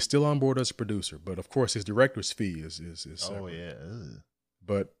 He is still on board as a producer, but of course his director's fee is separate. Oh yeah. Ugh.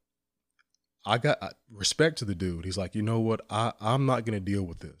 But I got respect to the dude. He's like, you know what? I'm not going to deal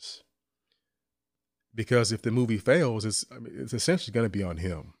with this, because if the movie fails, it's essentially going to be on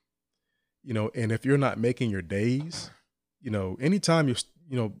him, you know. And if you're not making your days, you know, anytime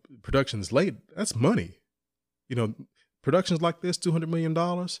production's late, that's money. You know, productions like this, $200 million,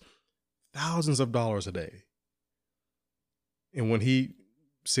 thousands of dollars a day. And when he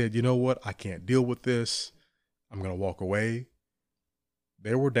said, you know what, I can't deal with this, I'm going to walk away,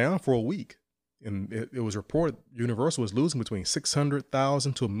 they were down for a week. And it was reported Universal was losing between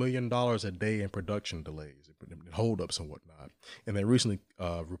 $600,000 to $1 million a day in production delays and holdups and whatnot. And they recently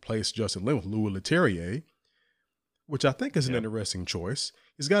replaced Justin Lin with Louis Leterrier, which I think is an interesting choice.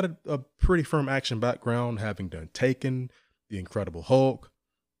 He's got a pretty firm action background, having done Taken, The Incredible Hulk,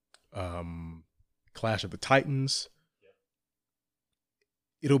 Clash of the Titans.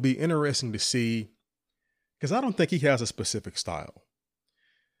 It'll be interesting to see, because I don't think he has a specific style.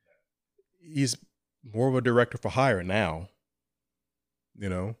 He's more of a director for hire now, you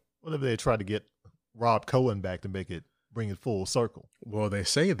know. What if they try to get Rob Cohen back to bring it full circle? Well, they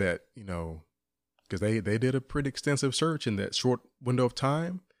say that, you know, because they did a pretty extensive search in that short window of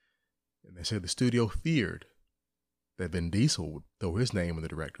time, and they said the studio feared that Vin Diesel would throw his name in the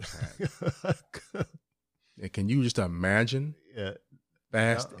director's hat. And can you just imagine? Yeah.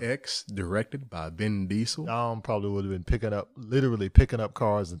 Fast X directed by Vin Diesel? Dom probably would have been literally picking up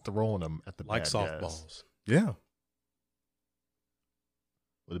cars and throwing them at the like bad softballs. Guys. Yeah.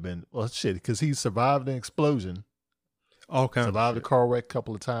 Would have been, well, shit, because he survived an explosion. All kinds survived of a car wreck a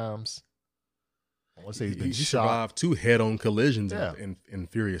couple of times. I want to say he's been he shot. survived 2 head-on collisions in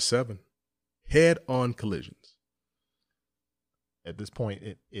Furious 7. Head-on collisions. At this point,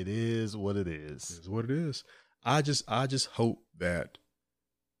 it is what it is. It is what it is. I just hope that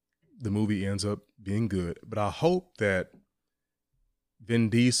the movie ends up being good, but I hope that Vin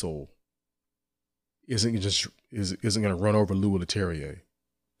Diesel isn't going to run over Louis Leterrier.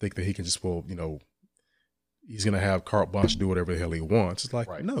 Think that he can just, well, you know, he's going to have carte blanche to do whatever the hell he wants. It's like,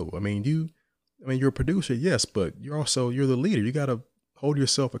 right. No, I mean, you're a producer, yes, but you're the leader. You got to hold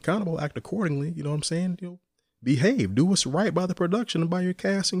yourself accountable, act accordingly. You know what I'm saying? You know, behave, do what's right by the production and by your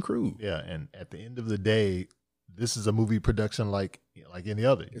cast and crew. Yeah, and at the end of the day, this is a movie production like any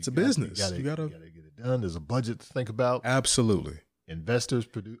other. It's a business. You gotta get it done. There's a budget to think about. Absolutely. Investors,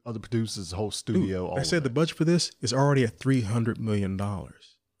 other producers, the whole studio. Dude, they said the budget for this is already at $300 million.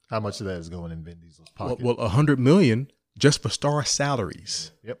 How much of that is going in Vin Diesel's pocket? Well, $100 million just for star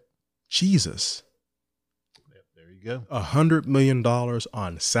salaries. Yep. Jesus. Yep, there you go. $100 million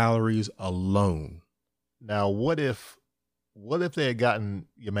on salaries alone. Now, what if they had gotten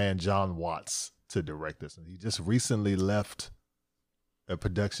your man John Watts to direct this? And he just recently left a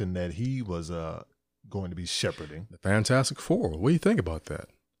production that he was going to be shepherding. The Fantastic Four. What do you think about that?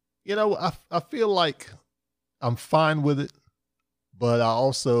 You know, I feel like I'm fine with it, but I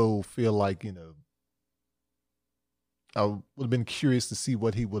also feel like, you know, I would have been curious to see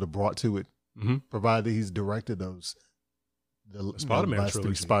what he would have brought to it, provided he's directed the last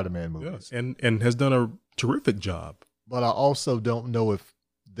 3 Spider-Man movies. Yeah. And has done a terrific job. But I also don't know if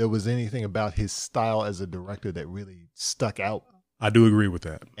there was anything about his style as a director that really stuck out. I do agree with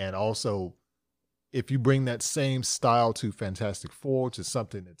that. And also, if you bring that same style to Fantastic Four, to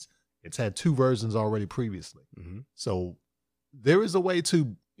something it's had 2 versions already previously. So there is a way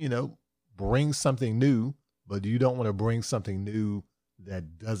to, you know, bring something new, but you don't want to bring something new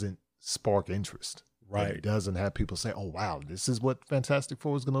that doesn't spark interest. Right. That doesn't have people say, oh, wow, this is what Fantastic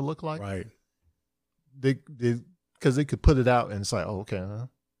Four is going to look like. Right. Because they could put it out and it's like, oh, okay.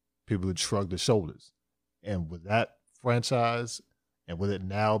 People would shrug their shoulders. And with that franchise, and with it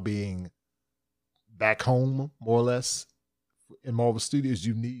now being back home, more or less, in Marvel Studios,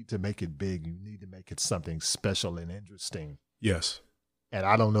 you need to make it big. You need to make it something special and interesting. Yes. And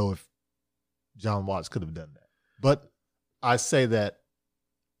I don't know if John Watts could have done that. But I say that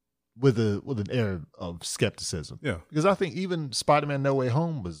with an air of skepticism. Yeah. Because I think even Spider-Man No Way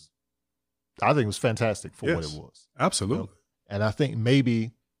Home was fantastic for what it was. Absolutely. And I think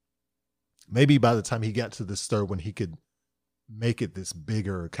maybe by the time he got to this third one, he could make it this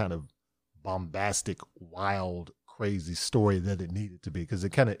bigger kind of bombastic, wild, crazy story that it needed to be, because it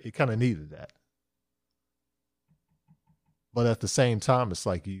kind of needed that. But at the same time, it's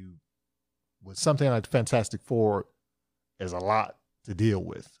like with something like Fantastic Four, there's a lot to deal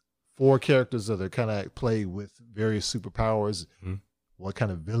with. 4 characters that are kind of play with various superpowers. Mm-hmm. What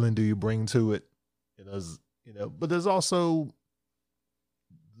kind of villain do you bring to it? But there's also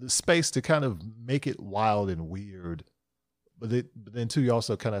the space to kind of make it wild and weird. But then too, you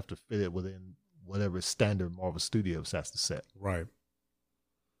also kind of have to fit it within whatever standard Marvel Studios has to set. Right.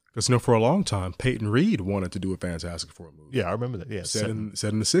 Because for a long time, Peyton Reed wanted to do a Fantastic Four movie. Yeah, I remember that. Yeah, set in the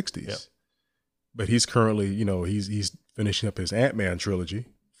 60s. Yep. But he's currently, he's finishing up his Ant-Man trilogy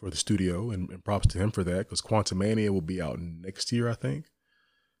for the studio, and props to him for that, because Quantumania will be out next year, I think.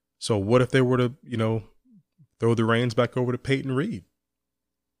 So what if they were to, throw the reins back over to Peyton Reed?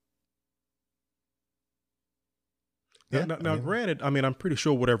 Yeah, now, granted, I'm pretty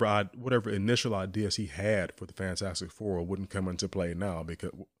sure whatever initial ideas he had for the Fantastic Four wouldn't come into play now,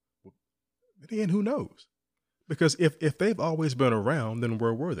 because then who knows? Because if they've always been around, then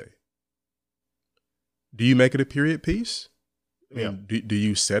where were they? Do you make it a period piece? Do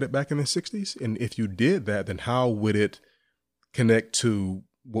you set it back in the 60s? And if you did that, then how would it connect to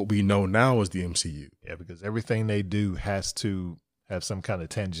what we know now as the MCU? Yeah, because everything they do has to have some kind of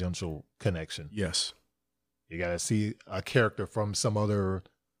tangential connection. Yes. You got to see a character from some other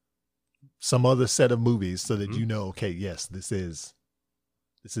set of movies so that okay, yes, this is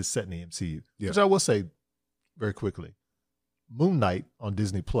set in the MCU. Yeah. Which I will say very quickly, Moon Knight on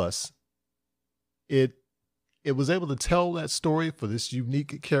Disney Plus, it was able to tell that story for this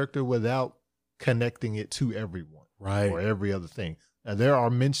unique character without connecting it to everyone, right, or every other thing. Now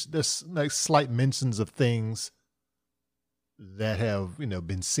there's like slight mentions of things that have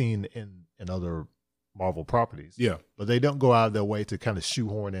been seen in other Marvel properties. Yeah. But they don't go out of their way to kind of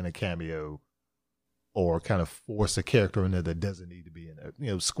shoehorn in a cameo or kind of force a character in there that doesn't need to be in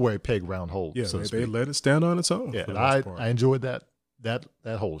there. Square peg, round hole. Yeah, so they let it stand on its own. Yeah, and I enjoyed that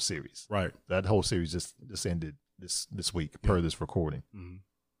whole series. Right. That whole series just ended this week per this recording. Mm-hmm.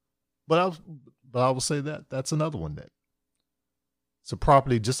 But I will say that's another one that it's a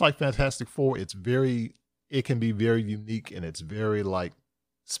property just like Fantastic Four. It can be very unique, and it's very like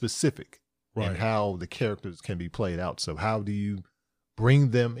specific. Right. And how the characters can be played out. So how do you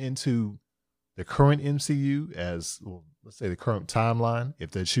bring them into the current MCU as, well, let's say the current timeline,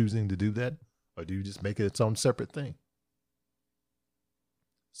 if they're choosing to do that, or do you just make it its own separate thing?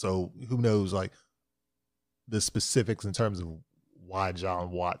 So who knows, like, the specifics in terms of why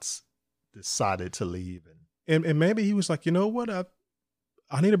John Watts decided to leave. And maybe he was like, you know what,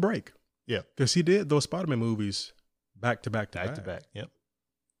 I need a break. Yeah. Because he did those Spider-Man movies back to back. Yep.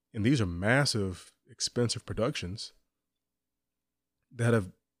 And these are massive, expensive productions that have,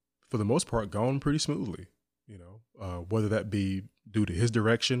 for the most part, gone pretty smoothly. Whether that be due to his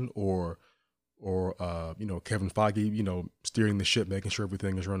direction or Kevin Feige, steering the ship, making sure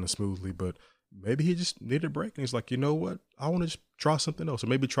everything is running smoothly. But maybe he just needed a break, and he's like, you know what, I want to just try something else, or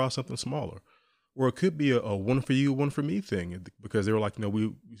maybe try something smaller. Or it could be a one for you, one for me thing, because they were like,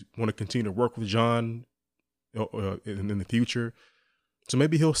 we want to continue to work with John in the future. So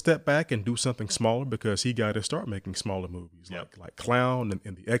maybe he'll step back and do something smaller, because he got to start making smaller movies, like Clown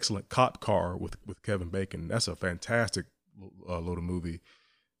and the excellent Cop Car with Kevin Bacon. That's a fantastic little movie.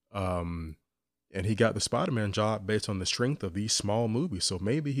 And he got the Spider-Man job based on the strength of these small movies. So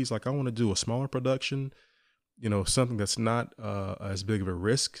maybe he's like, I want to do a smaller production, something that's not as big of a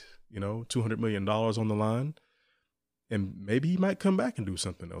risk, $200 million on the line. And maybe he might come back and do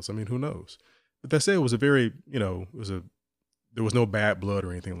something else. I mean, who knows? But they say it was a very, there was no bad blood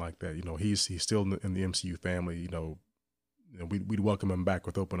or anything like that. He's still in the MCU family. We'd welcome him back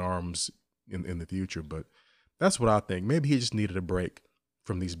with open arms in the future. But that's what I think. Maybe he just needed a break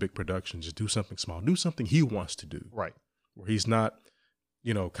from these big productions. Just do something small. Do something he wants to do. Right. Where he's not,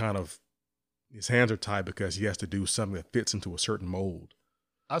 kind of, his hands are tied because he has to do something that fits into a certain mold.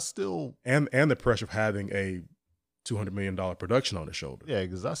 And the pressure of having a $200 million production on his shoulder. Yeah,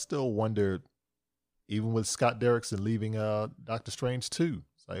 because I still wonder, even with Scott Derrickson leaving Doctor Strange 2,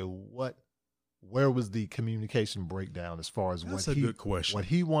 it's like, where was the communication breakdown as far as good question. What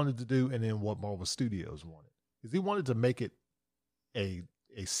he wanted to do, and then what Marvel Studios wanted? Because he wanted to make it a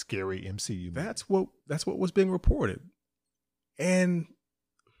scary MCU movie. That's what was being reported. And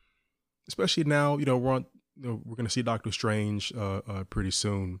especially now, we're going to see Doctor Strange pretty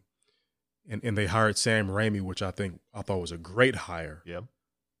soon. And they hired Sam Raimi, which I thought was a great hire. Yeah.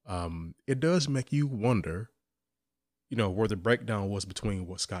 It does make you wonder, where the breakdown was between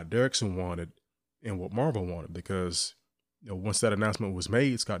what Scott Derrickson wanted and what Marvel wanted, because once that announcement was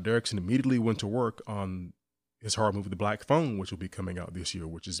made, Scott Derrickson immediately went to work on his horror movie, The Black Phone, which will be coming out this year,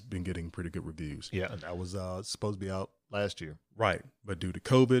 which has been getting pretty good reviews. Yeah, and that was supposed to be out last year. Right, but due to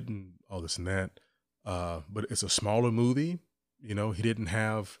COVID and all this and that, but it's a smaller movie. He didn't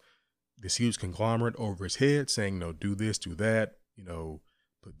have this huge conglomerate over his head saying, do this, do that,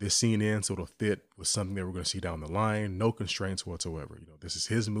 put this scene in so it'll fit with something that we're going to see down the line. No constraints whatsoever. This is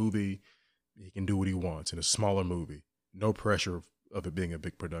his movie. He can do what he wants in a smaller movie. No pressure of it being a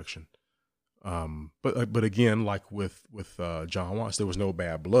big production. But again, like with John Watts, there was no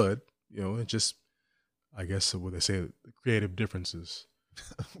bad blood. It just, I guess what they say, creative differences.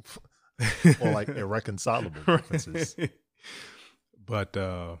 Or like irreconcilable differences. But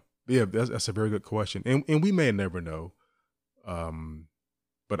yeah, that's a very good question, and we may never know.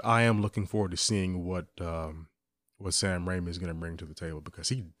 But I am looking forward to seeing what Sam Raimi is going to bring to the table, because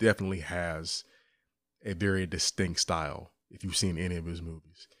he definitely has a very distinct style. If you've seen any of his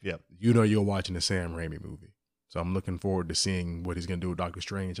movies, you're watching a Sam Raimi movie. So I'm looking forward to seeing what he's going to do with Doctor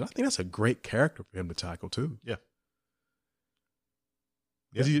Strange. And I think that's a great character for him to tackle too. Yeah.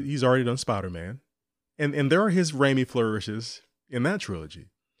 Because he's already done Spider-Man. And there are his Raimi flourishes in that trilogy.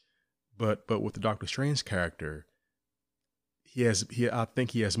 But with the Doctor Strange character, I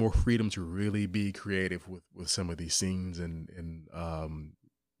think he has more freedom to really be creative with some of these scenes and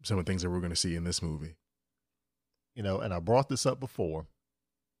some of the things that we're going to see in this movie. And I brought this up before.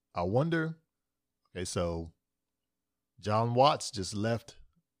 I wonder, okay, so John Watts just left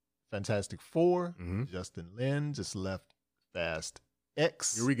Fantastic Four. Mm-hmm. Justin Lin just left Fast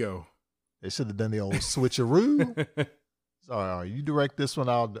X. Here we go. They should have done the old switcheroo. So, all right, you direct this one,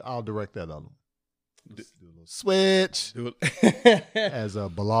 I'll direct that other one. Let's do a little switch. Do it. As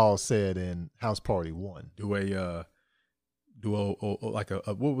Bilal said in House Party 1. What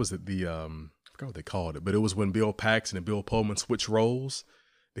was it? I forgot what they called it, but it was when Bill Paxton and Bill Pullman switched roles,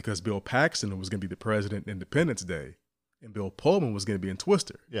 because Bill Paxton was going to be the president Independence Day and Bill Pullman was going to be in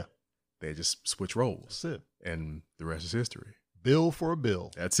Twister. Yeah. They just switch roles. That's it. And the rest is history. Bill for a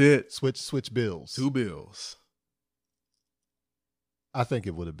bill. That's it. Switch bills. 2 bills. I think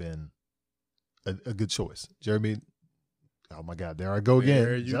it would have been a good choice. Jeremy, oh my God, there I go again.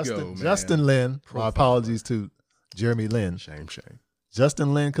 There you go, man. Justin Lin. My apologies to Jeremy Lin. Shame.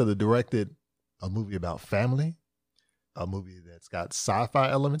 Justin Lin could have directed a movie about family, a movie that's got sci-fi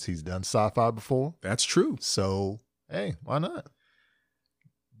elements. He's done sci-fi before. That's true. So, hey, why not?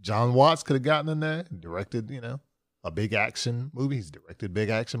 John Watts could have gotten in there and directed, a big action movie. He's directed big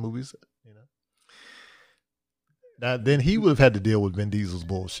action movies, Now, then he would have had to deal with Vin Diesel's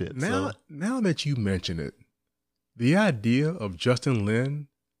bullshit. Now that you mention it, the idea of Justin Lin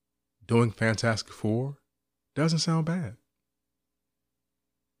doing Fantastic Four doesn't sound bad.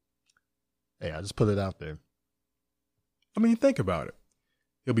 Hey, I just put it out there. I mean, think about it.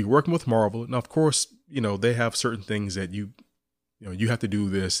 He'll be working with Marvel. Now, of course, they have certain things that you have to do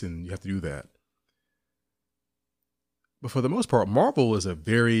this and you have to do that. But for the most part, Marvel is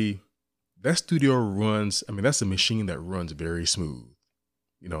that studio runs, that's a machine that runs very smooth.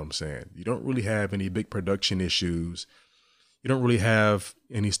 You know what I'm saying? You don't really have any big production issues. You don't really have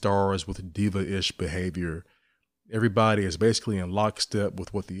any stars with diva-ish behavior. Everybody is basically in lockstep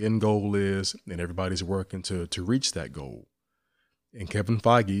with what the end goal is, and everybody's working to reach that goal. And Kevin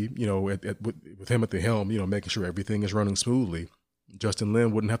Feige, with him at the helm, making sure everything is running smoothly, Justin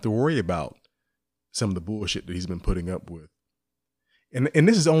Lin wouldn't have to worry about some of the bullshit that he's been putting up with. And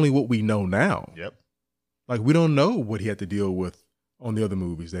this is only what we know now. Yep. Like, we don't know what he had to deal with on the other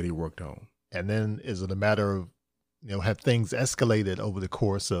movies that he worked on. And then is it a matter of, have things escalated over the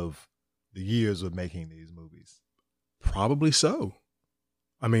course of the years of making these movies? Probably so.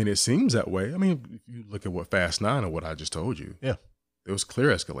 It seems that way. If you look at what Fast 9 or what I just told you. Yeah. There was clear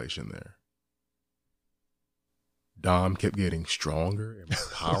escalation there. Dom kept getting stronger and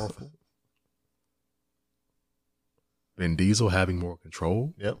more powerful. Vin Diesel having more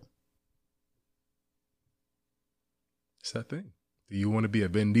control. Yep. It's that thing. Do you want to be a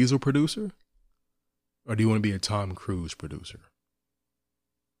Vin Diesel producer? Or do you want to be a Tom Cruise producer?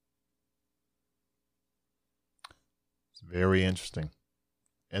 It's very interesting.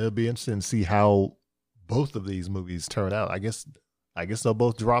 And it'll be interesting to see how both of these movies turn out. I guess they'll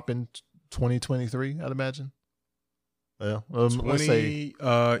both drop in 2023, I'd imagine. Well, let's say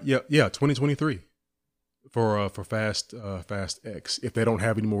 2023 for Fast X, if they don't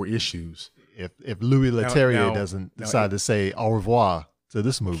have any more issues. If Louis Leterrier doesn't decide to say au revoir to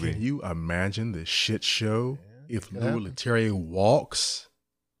this movie. Can you imagine the shit show if Louis Leterrier walks?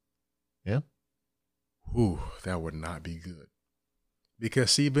 Yeah. Whew, that would not be good.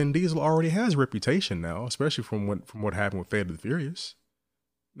 Because see, Vin Diesel already has a reputation now, especially from what happened with Fate of the Furious.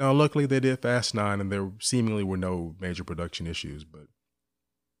 Now, luckily they did Fast 9 and there seemingly were no major production issues, but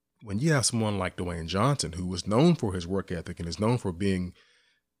when you have someone like Dwayne Johnson, who was known for his work ethic and is known for being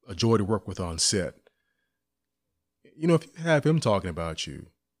a joy to work with on set, you know, if you have him talking about you,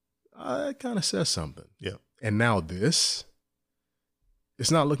 it kind of says something. Yeah. And now this, it's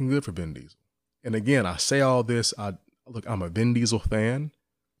not looking good for Vin Diesel. And again, I say all this, look, I'm a Vin Diesel fan.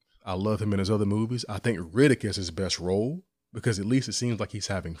 I love him in his other movies. I think Riddick is his best role because at least it seems like he's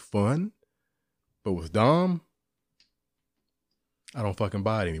having fun. But with Dom, I don't fucking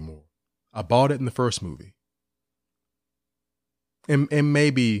buy it anymore. I bought it in the first movie. And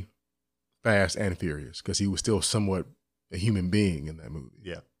maybe Fast and Furious because he was still somewhat a human being in that movie.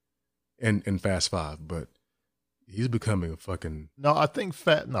 Yeah. And Fast 5, but he's becoming a fucking... No, I think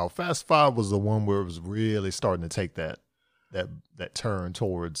Fast 5 was the one where it was really starting to take that turn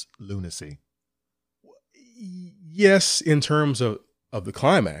towards lunacy. Yes, in terms of the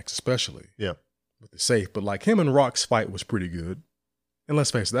climax, especially. Yeah. With the safe. But like him and Rock's fight was pretty good. And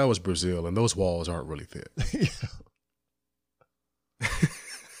let's face it, that was Brazil, and those walls aren't really fit.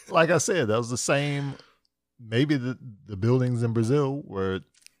 Like I said, that was the same. Maybe the buildings in Brazil were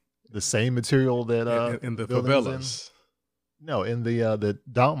the same material that in the favelas. In the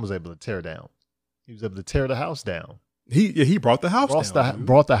that Dom was able to tear down. He was able to tear the house down. He brought the house down.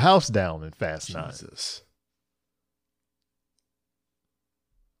 Brought the house down in Fast 9. Jesus.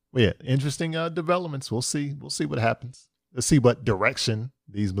 Well, yeah, interesting developments. We'll see. We'll see what happens. Let's see what direction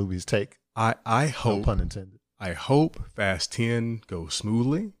these movies take. I hope, no pun intended. I hope Fast 10 goes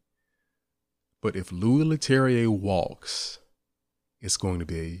smoothly. But if Louis Leterrier walks, it's going to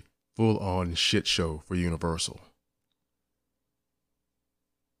be a full-on shit show for Universal.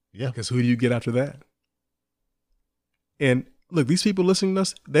 Yeah. Because who do you get after that? And look, these people listening to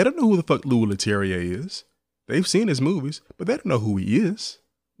us, they don't know who the fuck Louis Leterrier is. They've seen his movies, but they don't know who he is.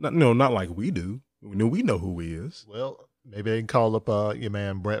 Not like we do. We know who he is. Well, maybe they can call up your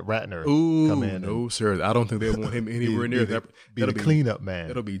man Brett Ratner. Ooh, come in. No, sir. I don't think they want him anywhere near that. That'll be the cleanup man.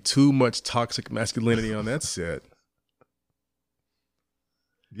 That'll be too much toxic masculinity on that set.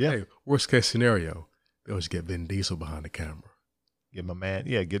 Yeah. Hey, worst case scenario, they'll just get Vin Diesel behind the camera. Get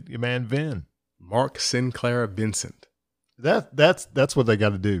your man Vin. Mark Sinclair Vincent. That's what they got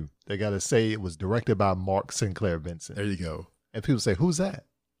to do. They got to say it was directed by Mark Sinclair Vincent. There you go. And people say, who's that?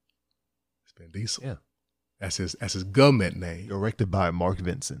 It's Vin Diesel. Yeah. That's his government name. Directed by Mark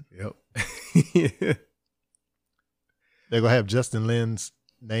Vincent. Yep. They're going to have Justin Lin's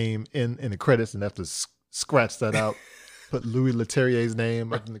name in the credits and have to scratch that out. Put Louis Leterrier's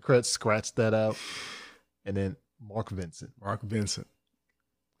name up in the credits, scratch that out. And then Mark Vincent. Mark Vincent.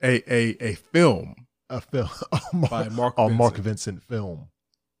 A film. A film. By Mark Vincent. Vincent. Mark Vincent film.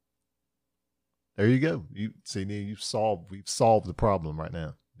 There you go. We've solved the problem right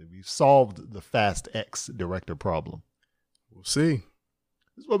now. We've solved the Fast X director problem. We'll see.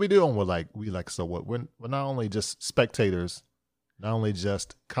 This is what we do on We Like So What. We're not only just spectators, not only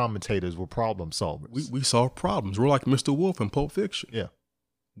just commentators, we're problem solvers. We solve problems. We're like Mr. Wolf in Pulp Fiction. Yeah.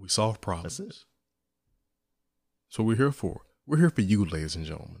 We solve problems. That's it. So we're here for. We're here for you, ladies and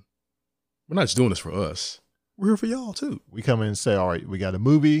gentlemen. We're not just doing this for us. We're here for y'all too. We come in and say, all right, we got a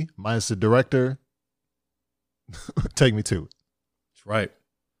movie minus the director. Take me to it. That's right.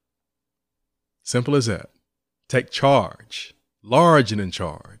 Simple as that. Take charge. Large and in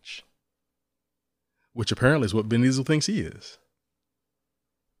charge. Which apparently is what Vin Diesel thinks he is.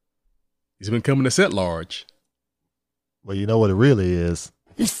 He's been coming to set large. Well, you know what it really is.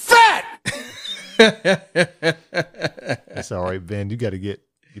 He's fat! It's all right, Ben. You got to get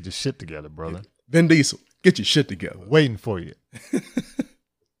your shit together, brother. Vin Diesel, get your shit together. Waiting for you.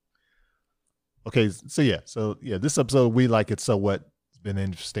 Okay, so yeah, this episode, We Like It So What, it's been an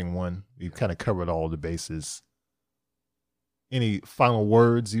interesting one. We've kind of covered all the bases. Any final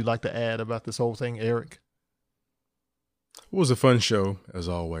words you'd like to add about this whole thing, Eric? It was a fun show, as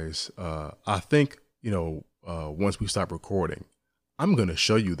always. I think, once we stop recording, I'm going to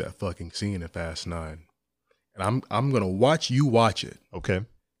show you that fucking scene in Fast 9. And I'm going to watch you watch it. Okay.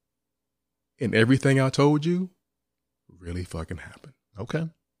 And everything I told you really fucking happened. Okay.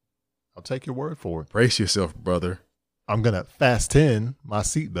 I'll take your word for it. Brace yourself, brother. I'm going to fast 10 my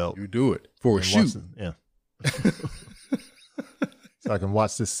seatbelt. You do it. For a shoot. Yeah. So I can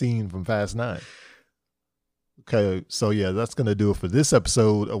watch this scene from Fast 9. Okay, so yeah, that's going to do it for this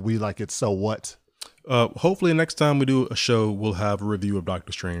episode of We Like It So What. Hopefully next time we do a show, we'll have a review of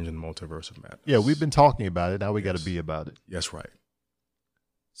Doctor Strange and the Multiverse of Madness. Yeah, we've been talking about it. Now we got to be about it. Yes, right.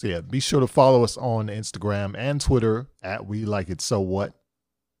 So yeah, be sure to follow us on Instagram and Twitter at We Like It So What.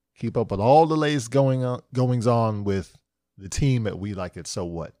 Keep up with all the latest goings on with the team at We Like It So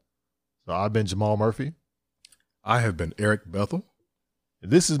What. So I've been Jamal Murphy. I have been Eric Bethel.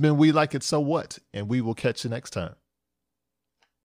 This has been We Like It So What, and we will catch you next time.